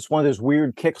games. It's one of those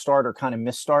weird Kickstarter kind of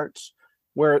misstarts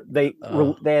where they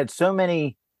had so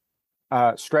many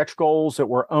stretch goals that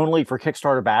were only for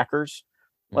Kickstarter backers.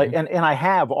 Like, and I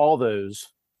have all those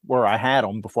where I had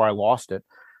them before I lost it,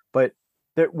 but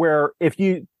where if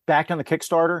you backed on the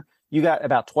Kickstarter, you got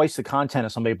about twice the content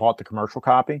if somebody bought the commercial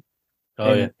copy.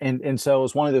 And so it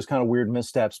was one of those kind of weird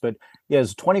missteps. But yeah,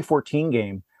 it's a 2014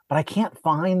 game, but I can't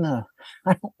find I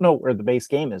don't know where the base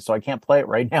game is, so I can't play it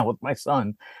right now with my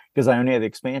son because I only have the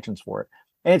expansions for it,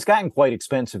 and it's gotten quite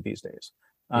expensive these days.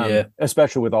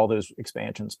 Especially with all those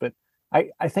expansions. But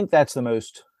I think that's the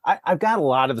most. I've got a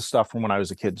lot of the stuff from when I was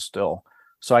a kid still,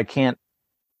 so I can't.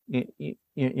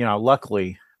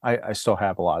 Luckily, I still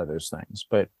have a lot of those things.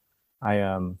 But I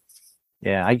don't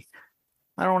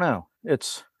know.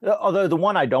 It's although the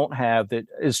one I don't have that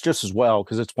is just as well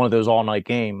because it's one of those all night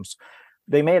games.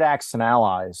 They made Axis and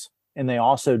Allies, and they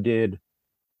also did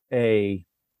a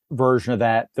version of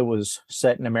that was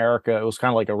set in America. It was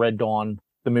kind of like a Red Dawn.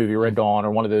 The movie Red Dawn, or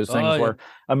one of those things where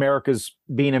America's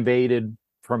being invaded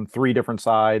from 3 different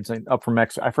sides and up from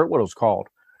Mexico. I forget what it was called.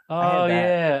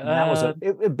 Yeah, that was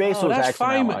it basically was that's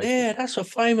famous. Yeah, that's a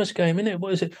famous game, isn't it?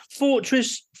 What is it?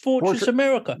 Fortress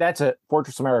America. That's it.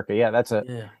 Fortress America. Yeah, that's it.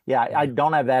 Yeah. I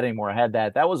don't have that anymore. I had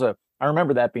that. I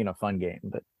remember that being a fun game,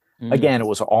 but again, it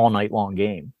was an all night long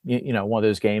game. One of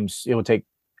those games. It would take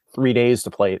 3 days to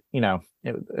play it.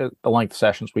 The length of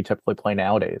sessions we typically play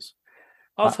nowadays.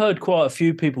 I've heard quite a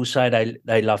few people say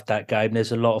they loved that game.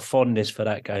 There's a lot of fondness for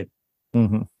that game.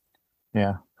 Mm-hmm.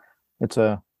 Yeah, it's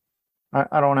I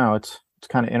don't know. It's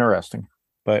kind of interesting,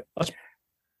 but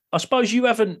I suppose you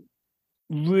haven't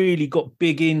really got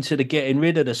big into the getting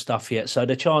rid of the stuff yet. So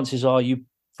the chances are you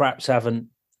perhaps haven't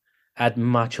had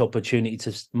much opportunity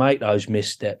to make those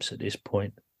missteps at this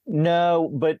point. No,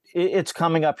 but it's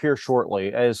coming up here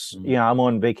shortly. As I'm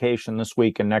on vacation this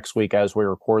week and next week as we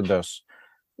record this.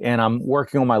 And I'm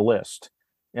working on my list,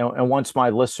 and once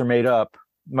my lists are made up,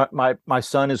 my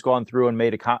son has gone through and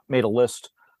made a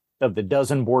list of the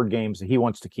dozen board games that he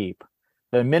wants to keep.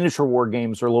 The miniature board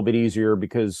games are a little bit easier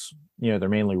because they're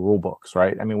mainly rule books,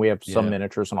 right? I mean, we have some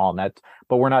miniatures and all that,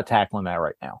 but we're not tackling that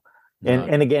right now. No.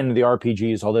 And again, the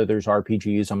RPGs, although there's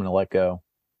RPGs, I'm going to let go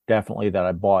definitely that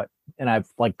I bought and I've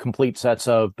like complete sets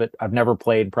of, but I've never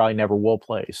played, probably never will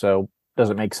play, so it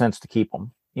doesn't make sense to keep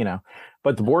them.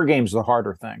 But the board games are the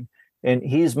harder thing. And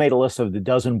he's made a list of the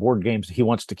dozen board games that he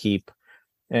wants to keep.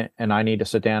 And I need to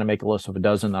sit down and make a list of a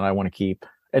dozen that I want to keep.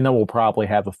 And then we'll probably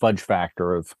have a fudge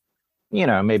factor of,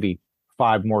 maybe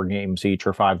 5 more games each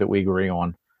or 5 that we agree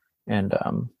on. And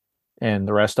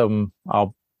the rest of them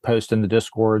I'll post in the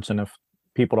Discords. And if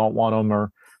people don't want them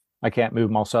or I can't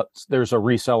move them, there's a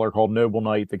reseller called Noble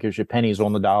Knight that gives you pennies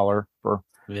on the dollar for.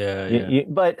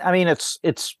 But I mean,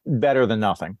 it's better than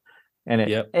nothing. And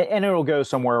it'll go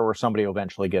somewhere where somebody will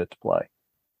eventually get it to play.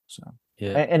 So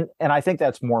and I think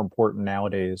that's more important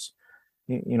nowadays.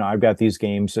 I've got these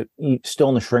games that still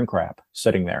in the shrink wrap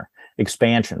sitting there.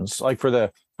 Expansions like I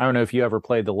don't know if you ever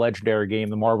played the Legendary game,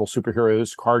 the Marvel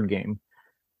Superheroes card game.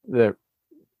 It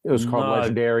was called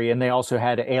Legendary, and they also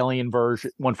had an Alien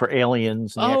version, one for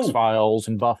Aliens and the X-Files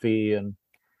and Buffy, and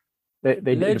They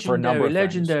did it for a number of things.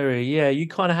 Legendary. Yeah, you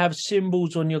kind of have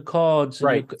symbols on your cards, and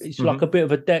Right. it's like a bit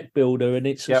of a deck builder, and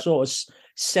it's a sort of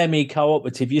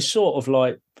semi-cooperative. You're sort of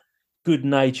like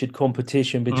good-natured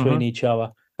competition between each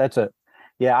other. That's it.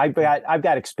 Yeah, I've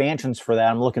got expansions for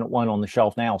that. I'm looking at one on the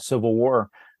shelf now, Civil War,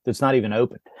 that's not even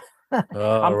opened. I'm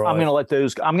going to let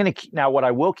those. Now. What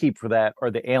I will keep for that are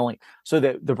the Alien. So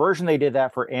the version they did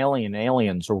that for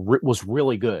Aliens was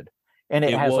really good, and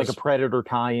it has like a Predator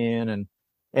tie-in, and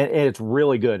it's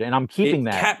really good. And I'm keeping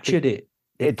that. Captured it.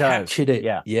 It captured it.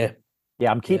 Yeah. Yeah.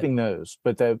 I'm keeping those,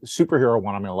 but the superhero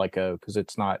one I'm going to let go because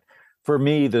it's not. For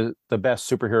me, the best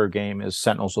superhero game is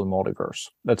Sentinels of the Multiverse.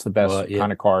 That's the best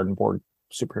kind of card and board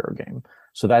superhero game.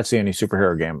 So that's the only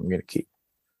superhero game I'm going to keep.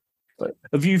 But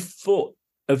have you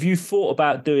thought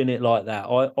about doing it like that?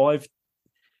 I've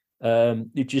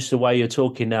just the way you're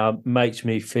talking now makes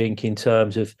me think in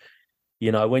terms of,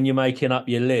 when you're making up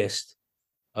your list,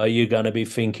 are you going to be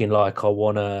thinking like, I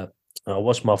want to,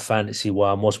 what's my fantasy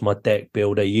one? What's my deck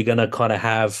builder? You're going to kind of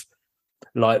have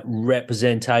like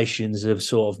representations of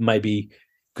sort of maybe,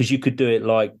 because you could do it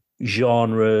like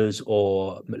genres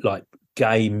or like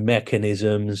game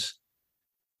mechanisms,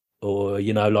 or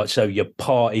like, so your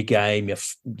party game,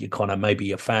 your kind of maybe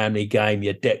your family game,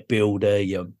 your deck builder,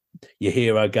 your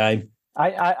hero game.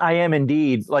 I am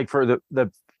indeed, like for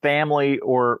the family,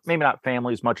 or maybe not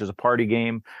family as much as a party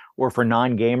game, or for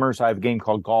non-gamers, I have a game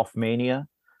called Golf Mania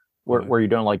where you're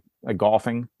doing like a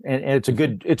golfing, and it's a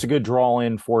good draw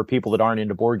in for people that aren't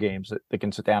into board games that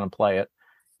can sit down and play it.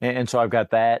 And so I've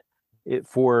got that.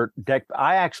 For deck,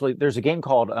 there's a game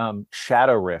called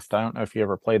Shadow Rift. I don't know if you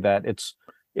ever played that.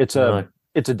 It's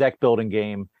a deck building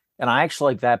game, and I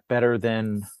actually like that better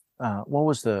than what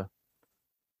was the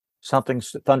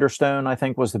Thunderstone, I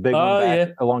think, was the big one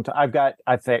back a long time. I've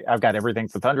got everything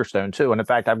for Thunderstone too, and in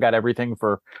fact I've got everything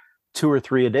for 2 or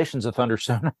 3 editions of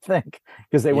Thunderstone, I think,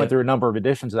 because they went through a number of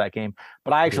editions of that game.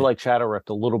 But I actually like Shadow Rift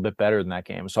a little bit better than that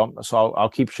game. So I'll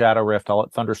keep Shadow Rift. I'll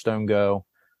let Thunderstone go.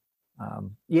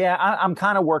 I'm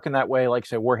kind of working that way. Like I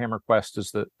say, Warhammer Quest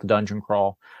is the dungeon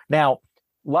crawl. Now,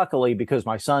 luckily, because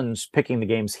my son's picking the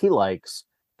games he likes,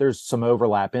 there's some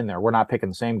overlap in there. We're not picking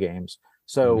the same games.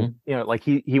 So, like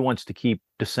he wants to keep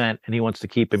Descent, and he wants to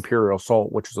keep Imperial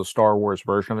Assault, which is a Star Wars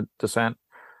version of Descent.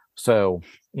 So,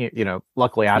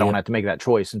 luckily I don't have to make that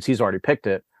choice since he's already picked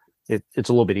it. It's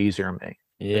a little bit easier on me.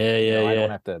 I don't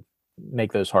have to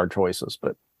make those hard choices,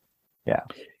 but yeah.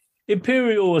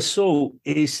 Imperial Assault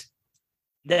is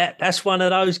that's one of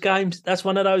those games. That's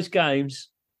one of those games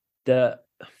that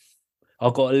I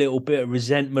got a little bit of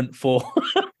resentment for.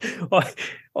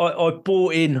 I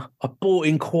bought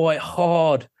in quite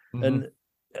hard, and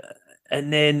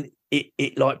then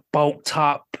it like bulked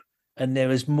up, and there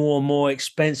was more and more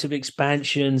expensive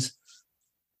expansions,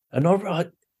 and I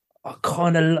got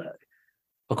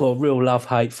a real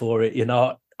love-hate for it.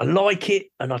 I like it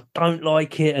and I don't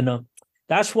like it, and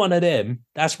that's one of them.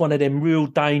 That's one of them real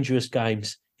dangerous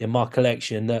games in my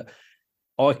collection that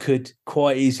I could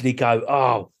quite easily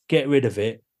go, get rid of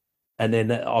it. And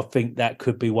then I think that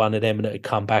could be one of them that would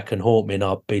come back and haunt me, and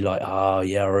I'd be like, oh,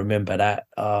 yeah, I remember that.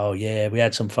 Oh, yeah, we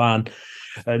had some fun.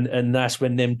 And that's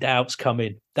when them doubts come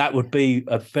in. That would be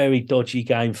a very dodgy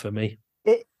game for me.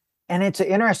 And it's an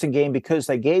interesting game because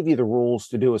they gave you the rules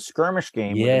to do a skirmish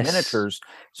game with the miniatures.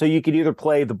 So you could either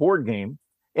play the board game,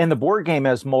 and the board game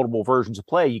has multiple versions of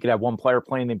play. You could have one player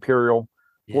playing the Imperial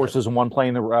forces and one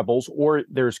playing the Rebels, or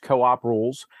there's co-op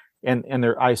rules. And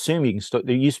there, I assume you can still.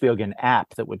 There used to be able to get an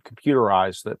app that would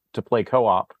computerize that to play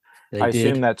co-op. I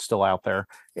assume that's still out there.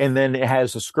 And then it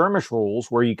has the skirmish rules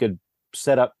where you could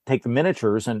take the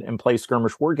miniatures and play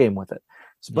skirmish war game with it.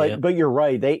 But you're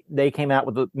right. They came out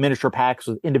with the miniature packs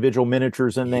with individual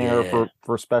miniatures in there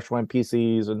for special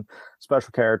NPCs and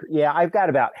special characters. Yeah, I've got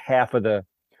about half of the.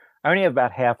 I only have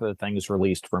about half of the things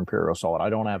released for Imperial Assault. I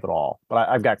don't have it all, but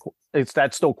I've got.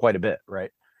 That's still quite a bit,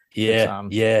 right? Yeah.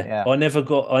 I never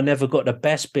got the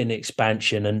Best Bin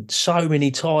expansion, and so many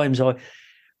times I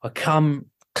come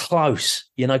close,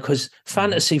 because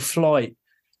Fantasy Flight,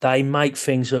 they make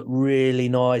things look really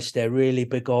nice. They're really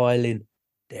beguiling.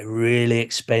 They're really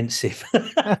expensive.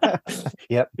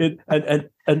 Yep.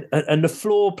 And the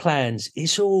floor plans,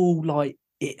 it's all like,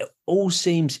 it all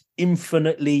seems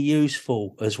infinitely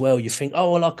useful as well. You think,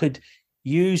 oh, well, I could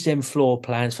use them floor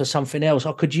plans for something else.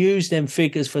 I could use them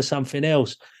figures for something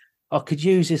else. I could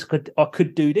use this. I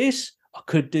could do this. I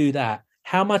could do that.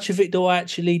 How much of it do I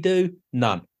actually do?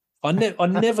 None. I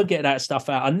never get that stuff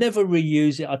out. I never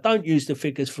reuse it. I don't use the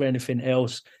figures for anything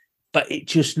else. But it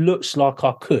just looks like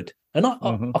I could. And I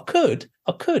could,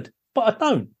 but I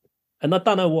don't. And I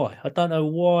don't know why. I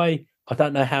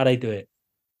don't know how they do it.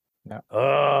 Yeah.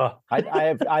 Ah,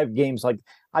 I have games like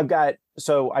I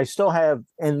still have,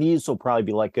 and these will probably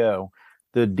be let go.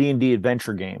 The D&D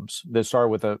adventure games that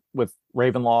started with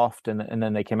Ravenloft, and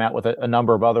then they came out with a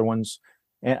number of other ones,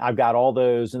 and I've got all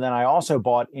those. And then I also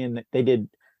bought in. They did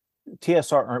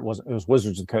TSR, or it was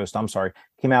Wizards of the Coast. I'm sorry,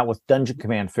 came out with Dungeon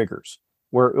Command figures,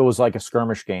 where it was like a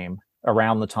skirmish game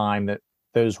around the time that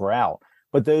those were out.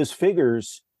 But those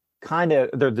figures they're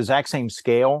the exact same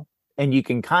scale, and you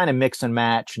can kind of mix and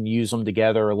match and use them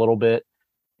together a little bit.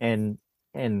 And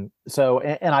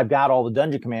I've got all the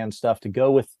Dungeon Command stuff to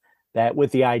go with that,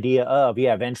 with the idea of,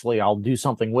 eventually I'll do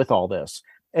something with all this.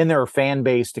 And there are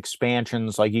fan-based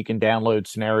expansions, like you can download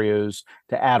scenarios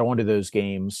to add on to those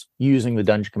games using the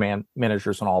Dungeon Command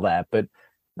miniatures and all that. But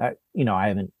I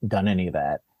haven't done any of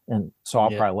that, and so I'll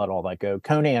probably let all that go.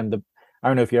 Conan, I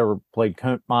don't know if you ever played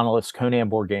Monolith's Conan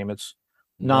board game. It's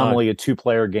nominally a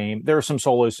 2-player game. There are some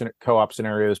solo co-op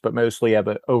scenarios, but mostly you have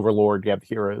an overlord, you have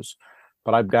heroes.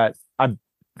 But I've got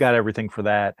everything for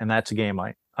that, and that's a game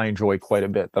I enjoy quite a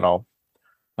bit. That I'll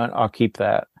keep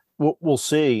that. We'll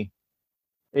see.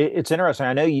 It's interesting.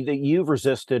 I know that you've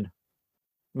resisted.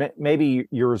 Maybe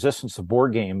your resistance to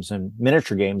board games and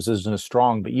miniature games isn't as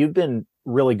strong, but you've been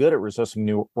really good at resisting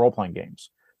new role-playing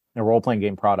games and role-playing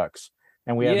game products.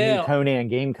 And we have a new Conan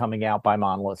game coming out by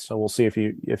Monolith, so we'll see if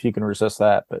you can resist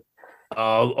that. But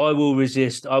I will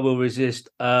resist.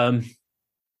 My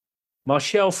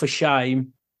shell for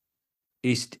shame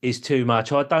is too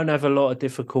much. I don't have a lot of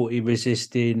difficulty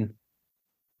resisting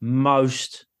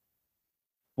most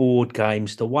board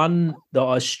games. The one that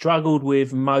I struggled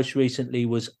with most recently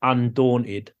was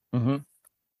Undaunted, the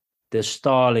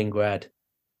Stalingrad,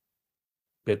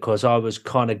 because I was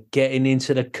kind of getting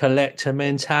into the collector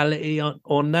mentality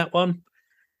on that one,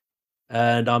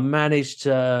 and I managed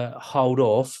to hold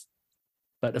off.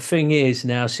 But the thing is,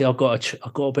 now, see, I've got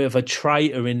a bit of a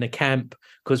traitor in the camp,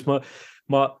 because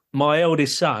my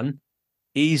eldest son,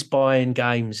 he's buying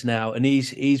games now, and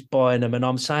he's buying them, and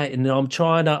I'm saying, and I'm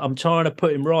trying to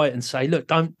put him right and say, look,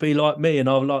 don't be like me. And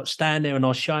I'll like stand there and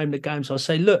I'll show him the games. I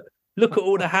say, look at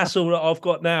all the hassle that I've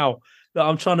got now. That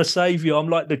I'm trying to save you. I'm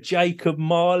like the Jacob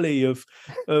Marley of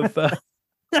of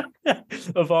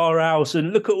our house,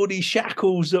 and look at all these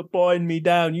shackles that bind me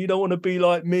down. You don't want to be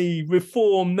like me.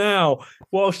 Reform now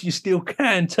whilst you still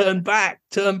can. Turn back,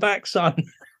 son.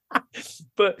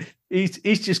 But he's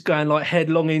just going like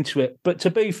headlong into it. But to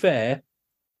be fair,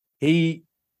 he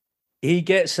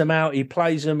gets them out, he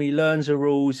plays them, he learns the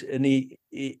rules, and he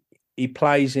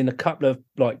plays in a couple of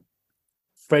like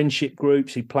friendship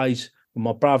groups. He plays with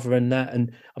my brother and that.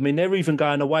 And I mean, they're even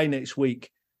going away next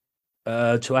week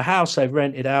to a house they've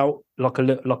rented out, like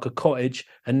a cottage,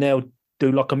 and they'll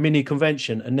do like a mini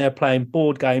convention, and they're playing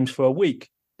board games for a week.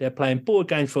 They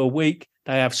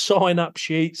have sign-up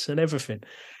sheets and everything.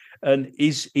 And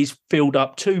he's filled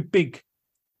up 2 big,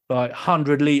 like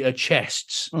 100-liter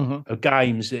chests of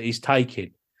games that he's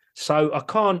taking. So I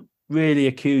can't really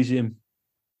accuse him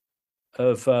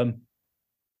of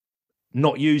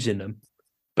not using them.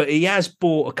 But he has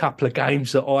bought a couple of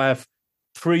games that I have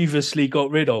previously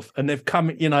got rid of, and they've come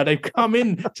in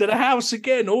to the house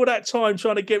again, all that time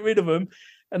trying to get rid of them,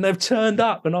 and they've turned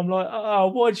up, and I'm like, oh,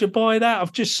 why'd you buy that?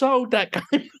 I've just sold that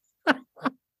game.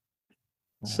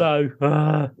 So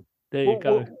there you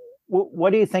go.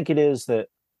 What do you think it is that,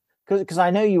 because I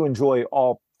know you enjoy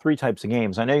all 3 types of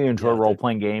games. I know you enjoy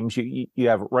role-playing games. You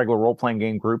have a regular role-playing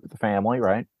game group with the family,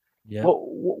 right? Yeah.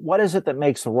 What is it that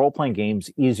makes the role-playing games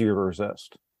easier to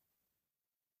resist?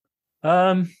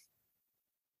 I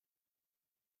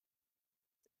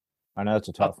know it's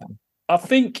a tough one. I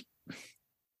think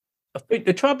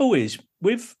the trouble is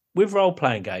with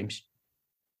role-playing games,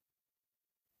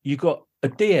 you got a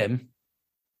DM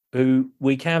who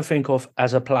we can think of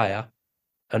as a player,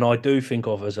 and I do think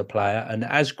of as a player. And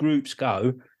as groups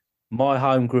go, my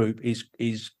home group is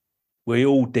we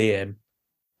all DM,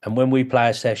 and when we play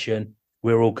a session,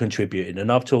 we're all contributing.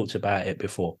 And I've talked about it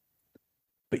before.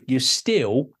 But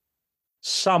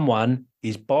someone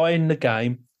is buying the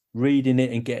game, reading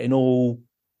it, and getting all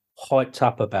hyped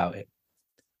up about it.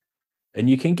 And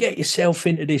you can get yourself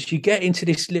into this. You get into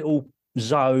this little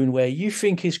zone where you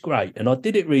think it's great. And I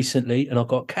did it recently, and I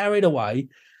got carried away.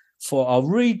 I'll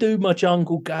redo my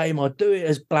jungle game. I'll do it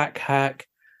as Black Hack.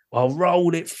 I'll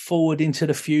roll it forward into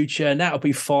the future, and that'll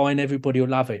be fine. Everybody will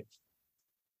love it.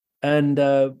 And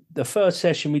the first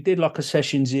session, we did like a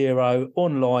session 0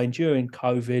 online during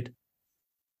COVID.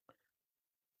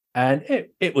 And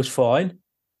it was fine.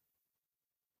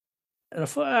 And I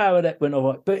thought, that went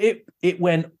all right. But it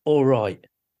went all right.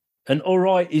 And all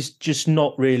right is just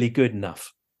not really good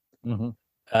enough.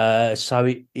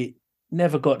 So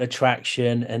never got the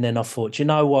traction. And then I thought, you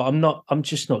know what, I'm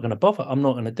just not going to bother. I'm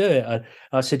not going to do it.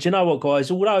 I said, you know what, guys,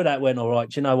 although that went all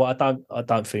right, you know what, I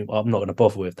don't think I'm not going to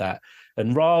bother with that.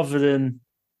 And rather than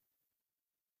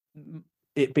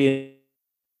it being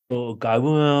or go,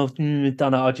 well,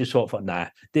 done it, I just sort of thought, nah.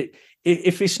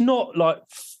 If it's not like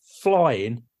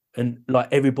flying and like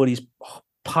everybody's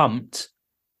pumped,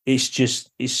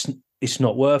 it's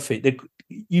not worth it.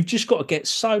 You've just got to get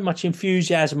so much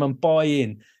enthusiasm and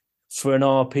buy-in for an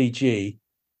RPG,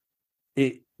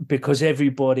 because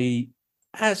everybody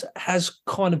has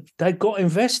kind of, they've got to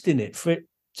invest in it for it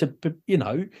to, you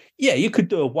know, yeah, you could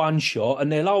do a one shot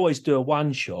and they'll always do a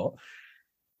one shot,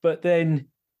 but then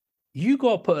you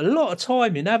got to put a lot of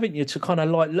time in, haven't you, to kind of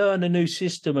like learn a new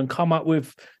system and come up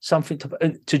with something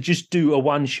to just do a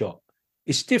one shot.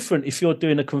 It's different if you're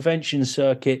doing a convention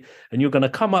circuit and you're going to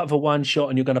come up with a one shot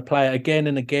and you're going to play it again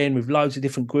and again with loads of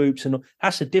different groups, and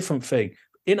that's a different thing.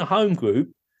 In a home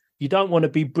group, you don't want to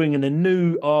be bringing a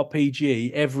new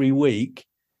RPG every week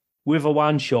with a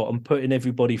one shot and putting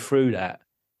everybody through that.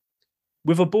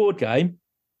 With a board game,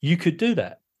 you could do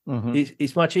that. Mm-hmm.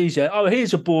 It's much easier. Oh,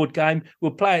 here's a board game.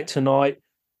 We'll play it tonight.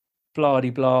 Blah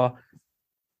de blah.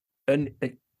 And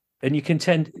you can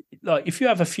tend, like, if you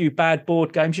have a few bad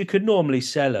board games, you could normally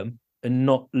sell them and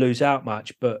not lose out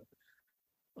much. But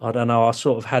I don't know. I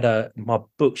sort of had my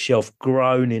bookshelf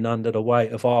groaning under the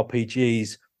weight of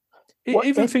RPGs.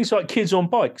 Even things like Kids on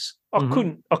Bikes. I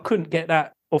couldn't get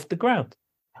that off the ground.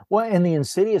 Well, and the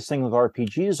insidious thing with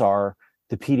RPGs are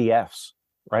the PDFs,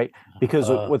 right? Because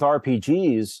with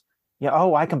RPGs,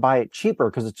 I can buy it cheaper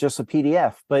because it's just a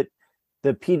PDF. But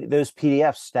those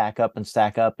PDFs stack up,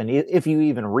 and if you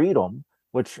even read them,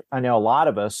 which I know a lot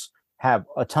of us have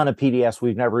a ton of PDFs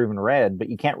we've never even read, but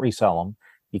you can't resell them.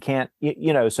 You can't,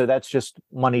 so that's just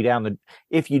money down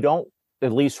if you don't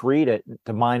at least read it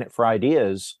to mine it for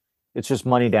ideas, it's just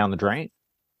money down the drain,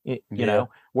 you know,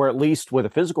 where at least with a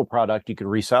physical product, you could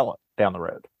resell it down the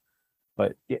road.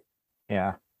 But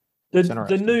yeah.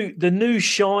 The new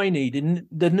shiny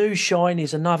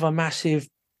is another massive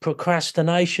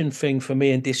procrastination thing for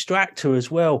me and distractor as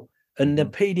well. And the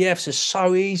PDFs are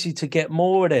so easy to get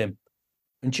more of them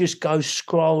and just go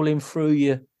scrolling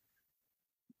through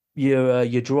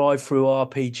your drive-through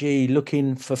RPG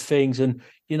looking for things. And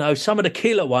some of the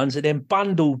killer ones are then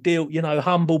bundle deal,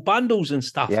 humble bundles and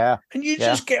stuff. Yeah. And you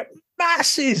just get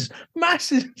masses.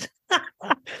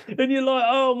 And you're like,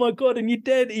 oh my God, and you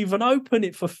daren't even open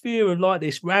it for fear of like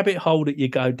this rabbit hole that you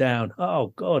go down. Oh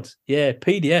God. Yeah,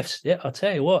 PDFs. Yeah, I'll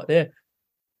tell you what, they're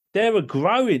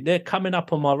growing, they're coming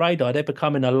up on my radar. They're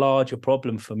becoming a larger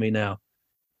problem for me now.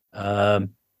 But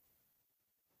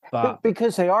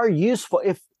because they are useful.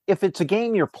 If it's a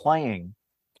game you're playing,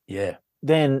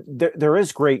 then there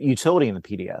is great utility in the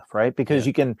PDF, right? Because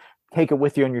you can take it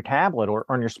with you on your tablet or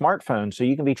on your smartphone, so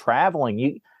you can be traveling.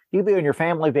 You can be on your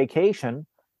family vacation,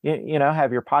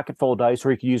 have your pocket full of dice,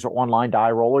 or you can use an online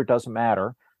die roller. Doesn't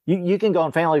matter. You can go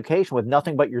on family vacation with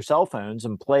nothing but your cell phones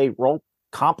and play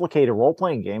complicated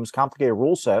role-playing games, complicated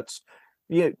rule sets.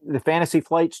 The Fantasy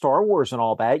Flight, Star Wars, and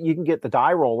all that. You can get the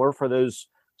die roller for those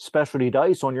specialty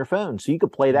dice on your phone, so you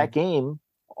could play that game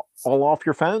all off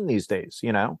your phone these days. I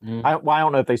don't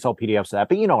know if they sell PDFs of that,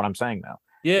 but you know what I'm saying, though.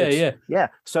 Yeah.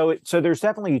 So there's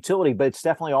definitely utility, but it's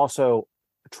definitely also,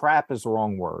 trap is the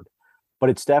wrong word, but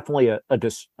it's definitely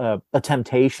a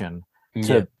temptation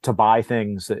to buy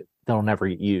things that they'll never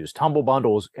get used. Humble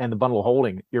bundles and the bundle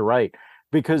holding, you're right,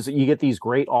 because you get these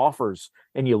great offers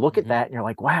and you look at that and you're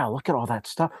like, wow, look at all that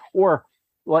stuff. Or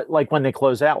like when they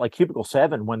close out, like Cubicle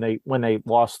 7, when they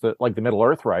lost the Middle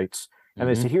Earth rights, and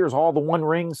they said, here's all the One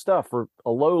Ring stuff for a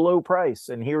low price,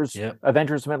 and here's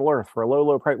Avengers of Middle Earth for a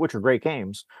low price, which are great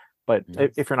games. But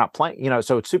if you're not playing,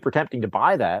 so it's super tempting to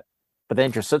buy that, but then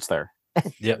it just sits there.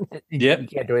 You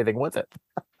can't do anything with it.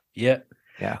 Yeah.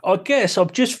 I guess I'm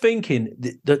just thinking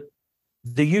that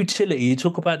the utility, you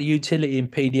talk about the utility in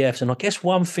PDFs, and I guess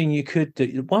one thing you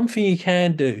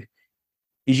can do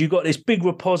is you've got this big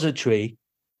repository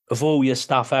of all your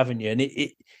stuff, haven't you? And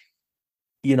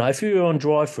if you're on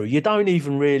drive-through, you don't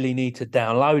even really need to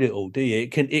download it all, do you?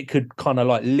 It could kind of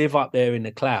like live up there in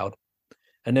the cloud.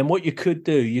 And then what you could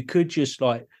do, you could just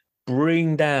like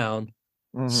bring down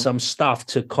some stuff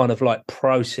to kind of like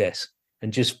process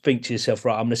and just think to yourself,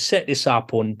 right, I'm going to set this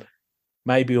up on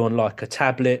like a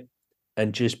tablet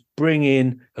and just bring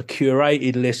in a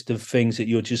curated list of things that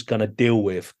you're just going to deal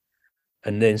with.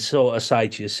 And then sort of say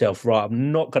to yourself, right,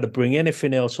 I'm not going to bring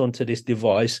anything else onto this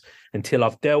device until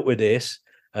I've dealt with this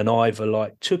and either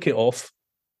like took it off.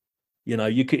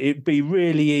 It'd be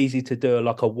really easy to do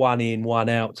like a one in, one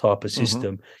out type of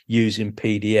system using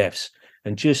PDFs,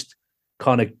 and just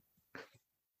kind of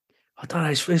I don't know.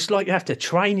 It's like you have to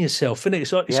train yourself, isn't it?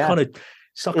 It's like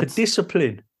it's like a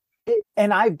discipline.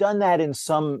 And I've done that in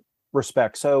some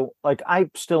respects. So, like, I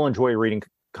still enjoy reading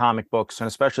comic books, and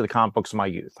especially the comic books of my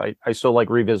youth. I still like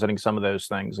revisiting some of those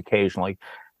things occasionally.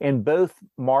 And both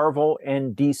Marvel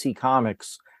and DC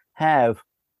Comics have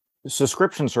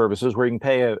subscription services where you can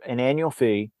pay an annual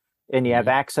fee, and you have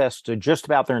access to just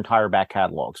about their entire back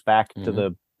catalogs. Back to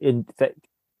the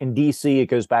in DC, it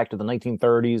goes back to the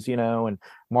 1930s, and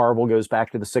Marvel goes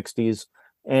back to the 60s.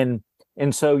 And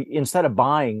so instead of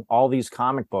buying all these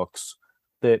comic books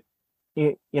that,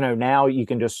 now you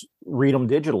can just read them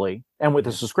digitally. And with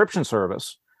the subscription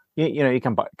service, you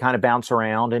can kind of bounce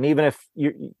around. And even if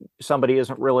somebody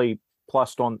isn't really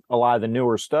plussed on a lot of the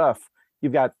newer stuff,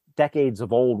 you've got decades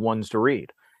of old ones to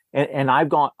read. And I've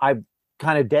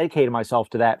kind of dedicated myself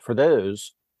to that for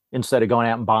those instead of going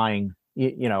out and buying,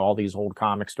 all these old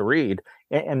comics to read.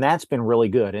 And that's been really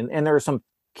good. And there are some,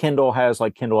 Kindle has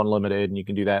like Kindle Unlimited, and you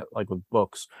can do that like with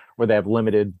books where they have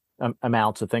limited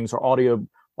amounts of things, or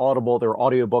Audible. There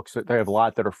are audiobooks that they have a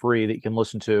lot that are free that you can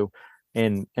listen to.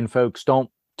 And folks, don't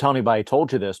tell anybody I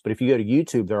told you this, but if you go to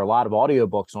YouTube, there are a lot of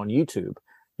audiobooks on YouTube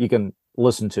you can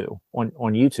listen to on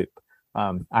YouTube.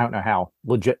 I don't know how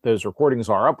legit those recordings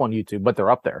are up on YouTube, but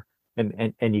they're up there,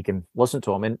 and you can listen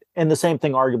to them. And the same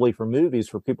thing arguably for movies,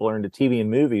 for people who are into TV and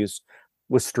movies.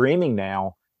 With streaming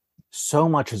now, so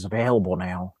much is available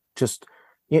now. Just,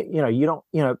 you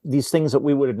don't, these things that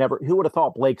we would have never, who would have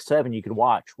thought Blake 7 you could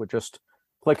watch with just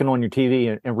clicking on your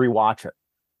TV and rewatch it.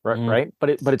 Right. But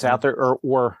it's out there,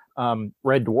 or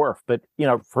Red Dwarf. But,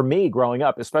 for me growing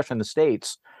up, especially in the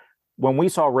States, when we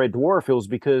saw Red Dwarf, it was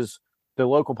because the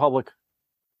local public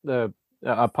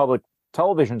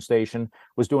television station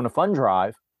was doing a fund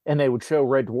drive, and they would show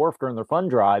Red Dwarf during their fund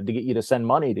drive to get you to send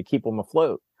money to keep them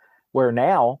afloat. Where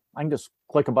now I can just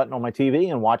click a button on my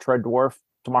TV and watch Red Dwarf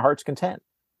to my heart's content.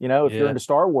 If you're into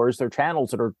Star Wars, there are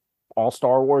channels that are all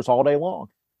Star Wars all day long.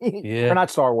 Or not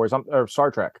Star Wars, or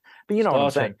Star Trek. But you know what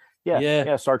I'm saying.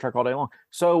 Yeah, Star Trek all day long.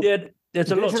 So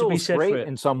there's a lot to be said for it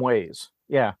in some ways.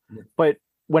 Yeah. But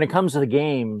when it comes to the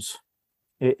games,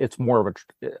 it's more of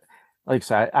a, like I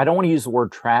said, I don't want to use the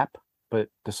word trap, but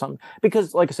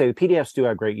because like I say, the PDFs do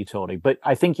have great utility, but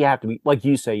I think you have to be, like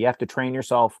you say, you have to train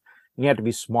yourself. You have to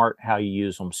be smart how you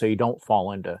use them, so you don't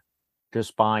fall into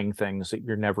just buying things that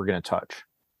you're never going to touch,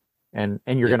 and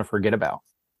you're going to forget about.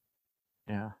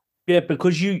 Yeah,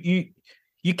 because you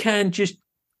can just,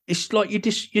 it's like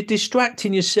you're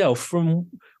distracting yourself from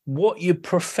what you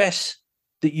profess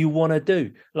that you want to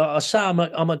do. Like I say,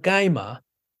 I'm a gamer.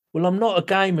 Well, I'm not a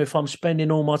gamer if I'm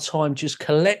spending all my time just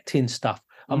collecting stuff.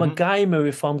 I'm a gamer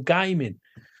if I'm gaming.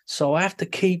 So I have to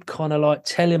keep kind of like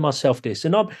telling myself this.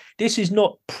 And this is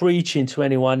not preaching to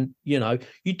anyone, you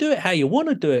do it how you want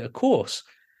to do it, of course.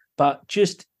 But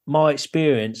just my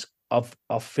experience,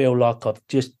 I feel like I've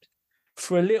just,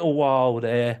 for a little while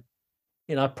there,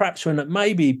 perhaps when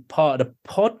maybe part of the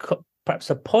podcast, perhaps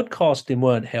the podcasting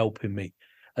weren't helping me.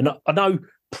 And I know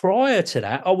prior to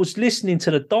that, I was listening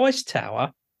to the Dice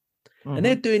Tower, and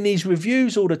they're doing these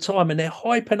reviews all the time, and they're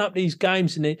hyping up these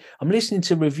games. And I'm listening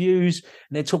to reviews,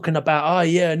 and they're talking about,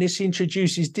 and this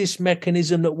introduces this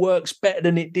mechanism that works better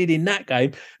than it did in that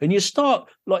game. And you start,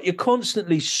 like, you're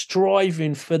constantly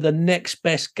striving for the next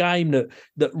best game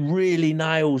that really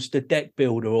nails the deck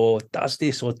builder, or does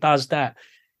this or does that.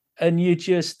 And you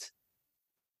just,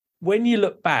 when you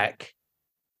look back,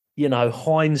 with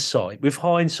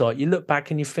hindsight, you look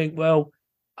back and you think, well,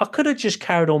 I could have just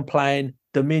carried on playing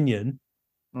Dominion,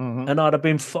 and I'd have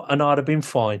been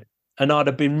fine, and I'd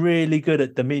have been really good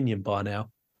at Dominion by now.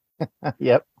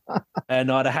 Yep.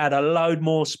 And I'd have had a load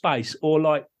more space. Or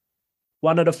like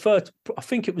one of the first, I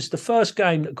think it was the first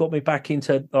game that got me back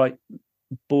into like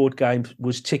board games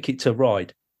was Ticket to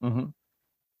Ride,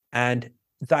 and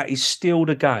that is still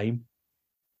the game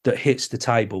that hits the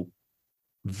table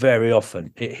very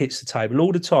often. It hits the table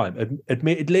all the time.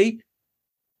 Admittedly,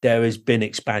 there has been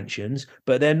expansions,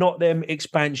 but they're not them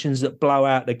expansions that blow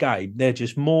out the game. They're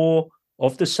just more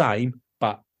of the same,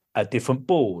 but a different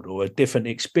board or a different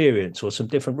experience or some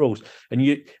different rules.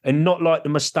 And not like the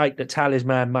mistake that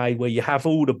Talisman made where you have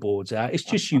all the boards out. It's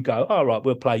just you go, all right,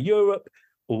 we'll play Europe,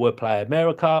 or we'll play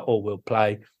America, or we'll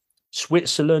play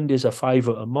Switzerland is a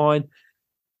favorite of mine.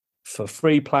 For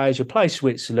 3 players, you play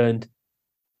Switzerland.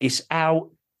 It's out,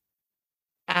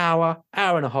 hour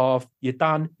and a half, you're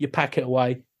done, you pack it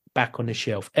away, back on the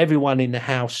shelf. Everyone in the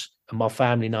house and my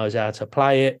family knows how to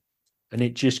play it, and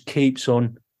it just keeps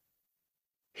on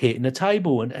hitting the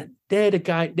table. And they're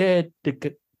the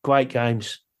great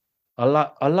games. I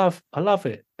love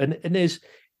it. And there's,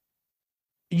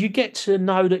 you get to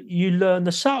know that you learn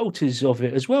the subtleties of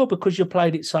it as well, because you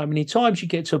played it so many times. You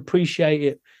get to appreciate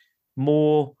it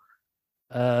more.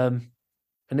 And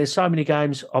there's so many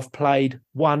games I've played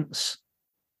once,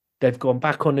 they've gone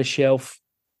back on the shelf,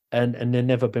 and they've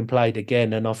never been played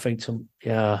again. And I think,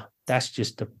 that's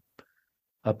just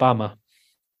a bummer.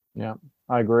 Yeah,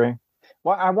 I agree.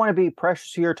 Well, I want to be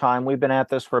precious to your time. We've been at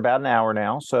this for about an hour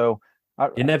now, so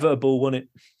inevitable, wasn't it?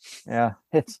 Yeah,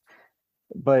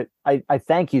 but I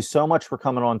thank you so much for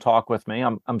coming on and talk with me.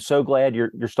 I'm so glad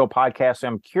you're still podcasting.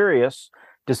 I'm curious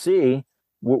to see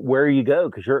where you go,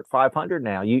 because you're at 500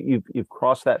 now. You've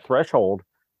crossed that threshold,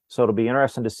 so it'll be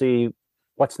interesting to see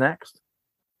what's next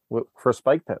for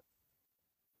Spikepit.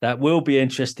 That will be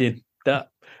interesting. That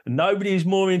nobody's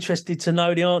more interested to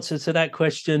know the answer to that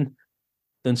question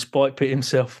than Spikepit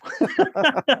himself.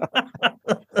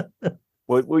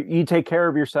 Well, you take care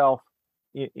of yourself.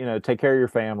 Take care of your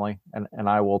family, and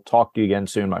I will talk to you again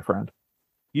soon, my friend.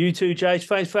 You too, Jace.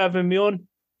 Thanks for having me on.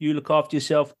 You look after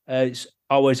yourself. It's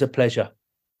always a pleasure.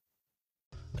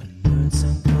 A Nerd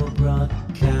Central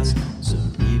broadcast,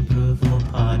 Cerebral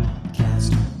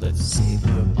podcast. Let's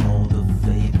savor all the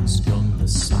flavors from the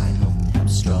Simon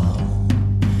Strong.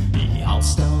 The all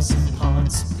stars and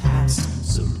pods past,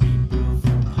 Cerebral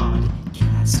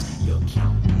podcast. You're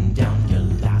counting down your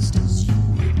last as you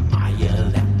admire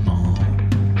them all.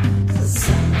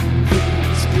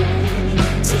 Something's playing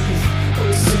teeth,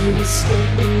 or so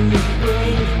escaping your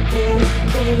brain.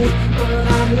 What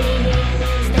I mean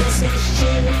is this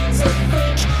machine's a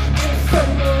freak, and from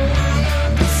what I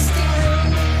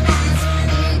understand, that's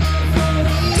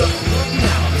don't look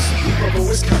now, this people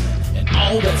is coming, and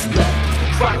all that's left is the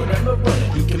crowd and the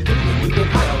running. You can pick me, you can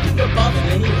hide, I'll think above in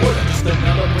any order. Just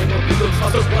another ring of people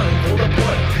tossers running for the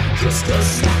border. Just a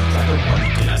snack like a one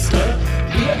caster.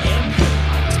 Beer and beer,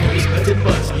 it's more respected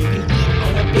buzz. You can eat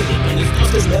on a biggie, and it's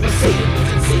just as never say it.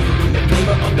 It's savoring the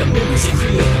flavor of the music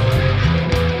creator.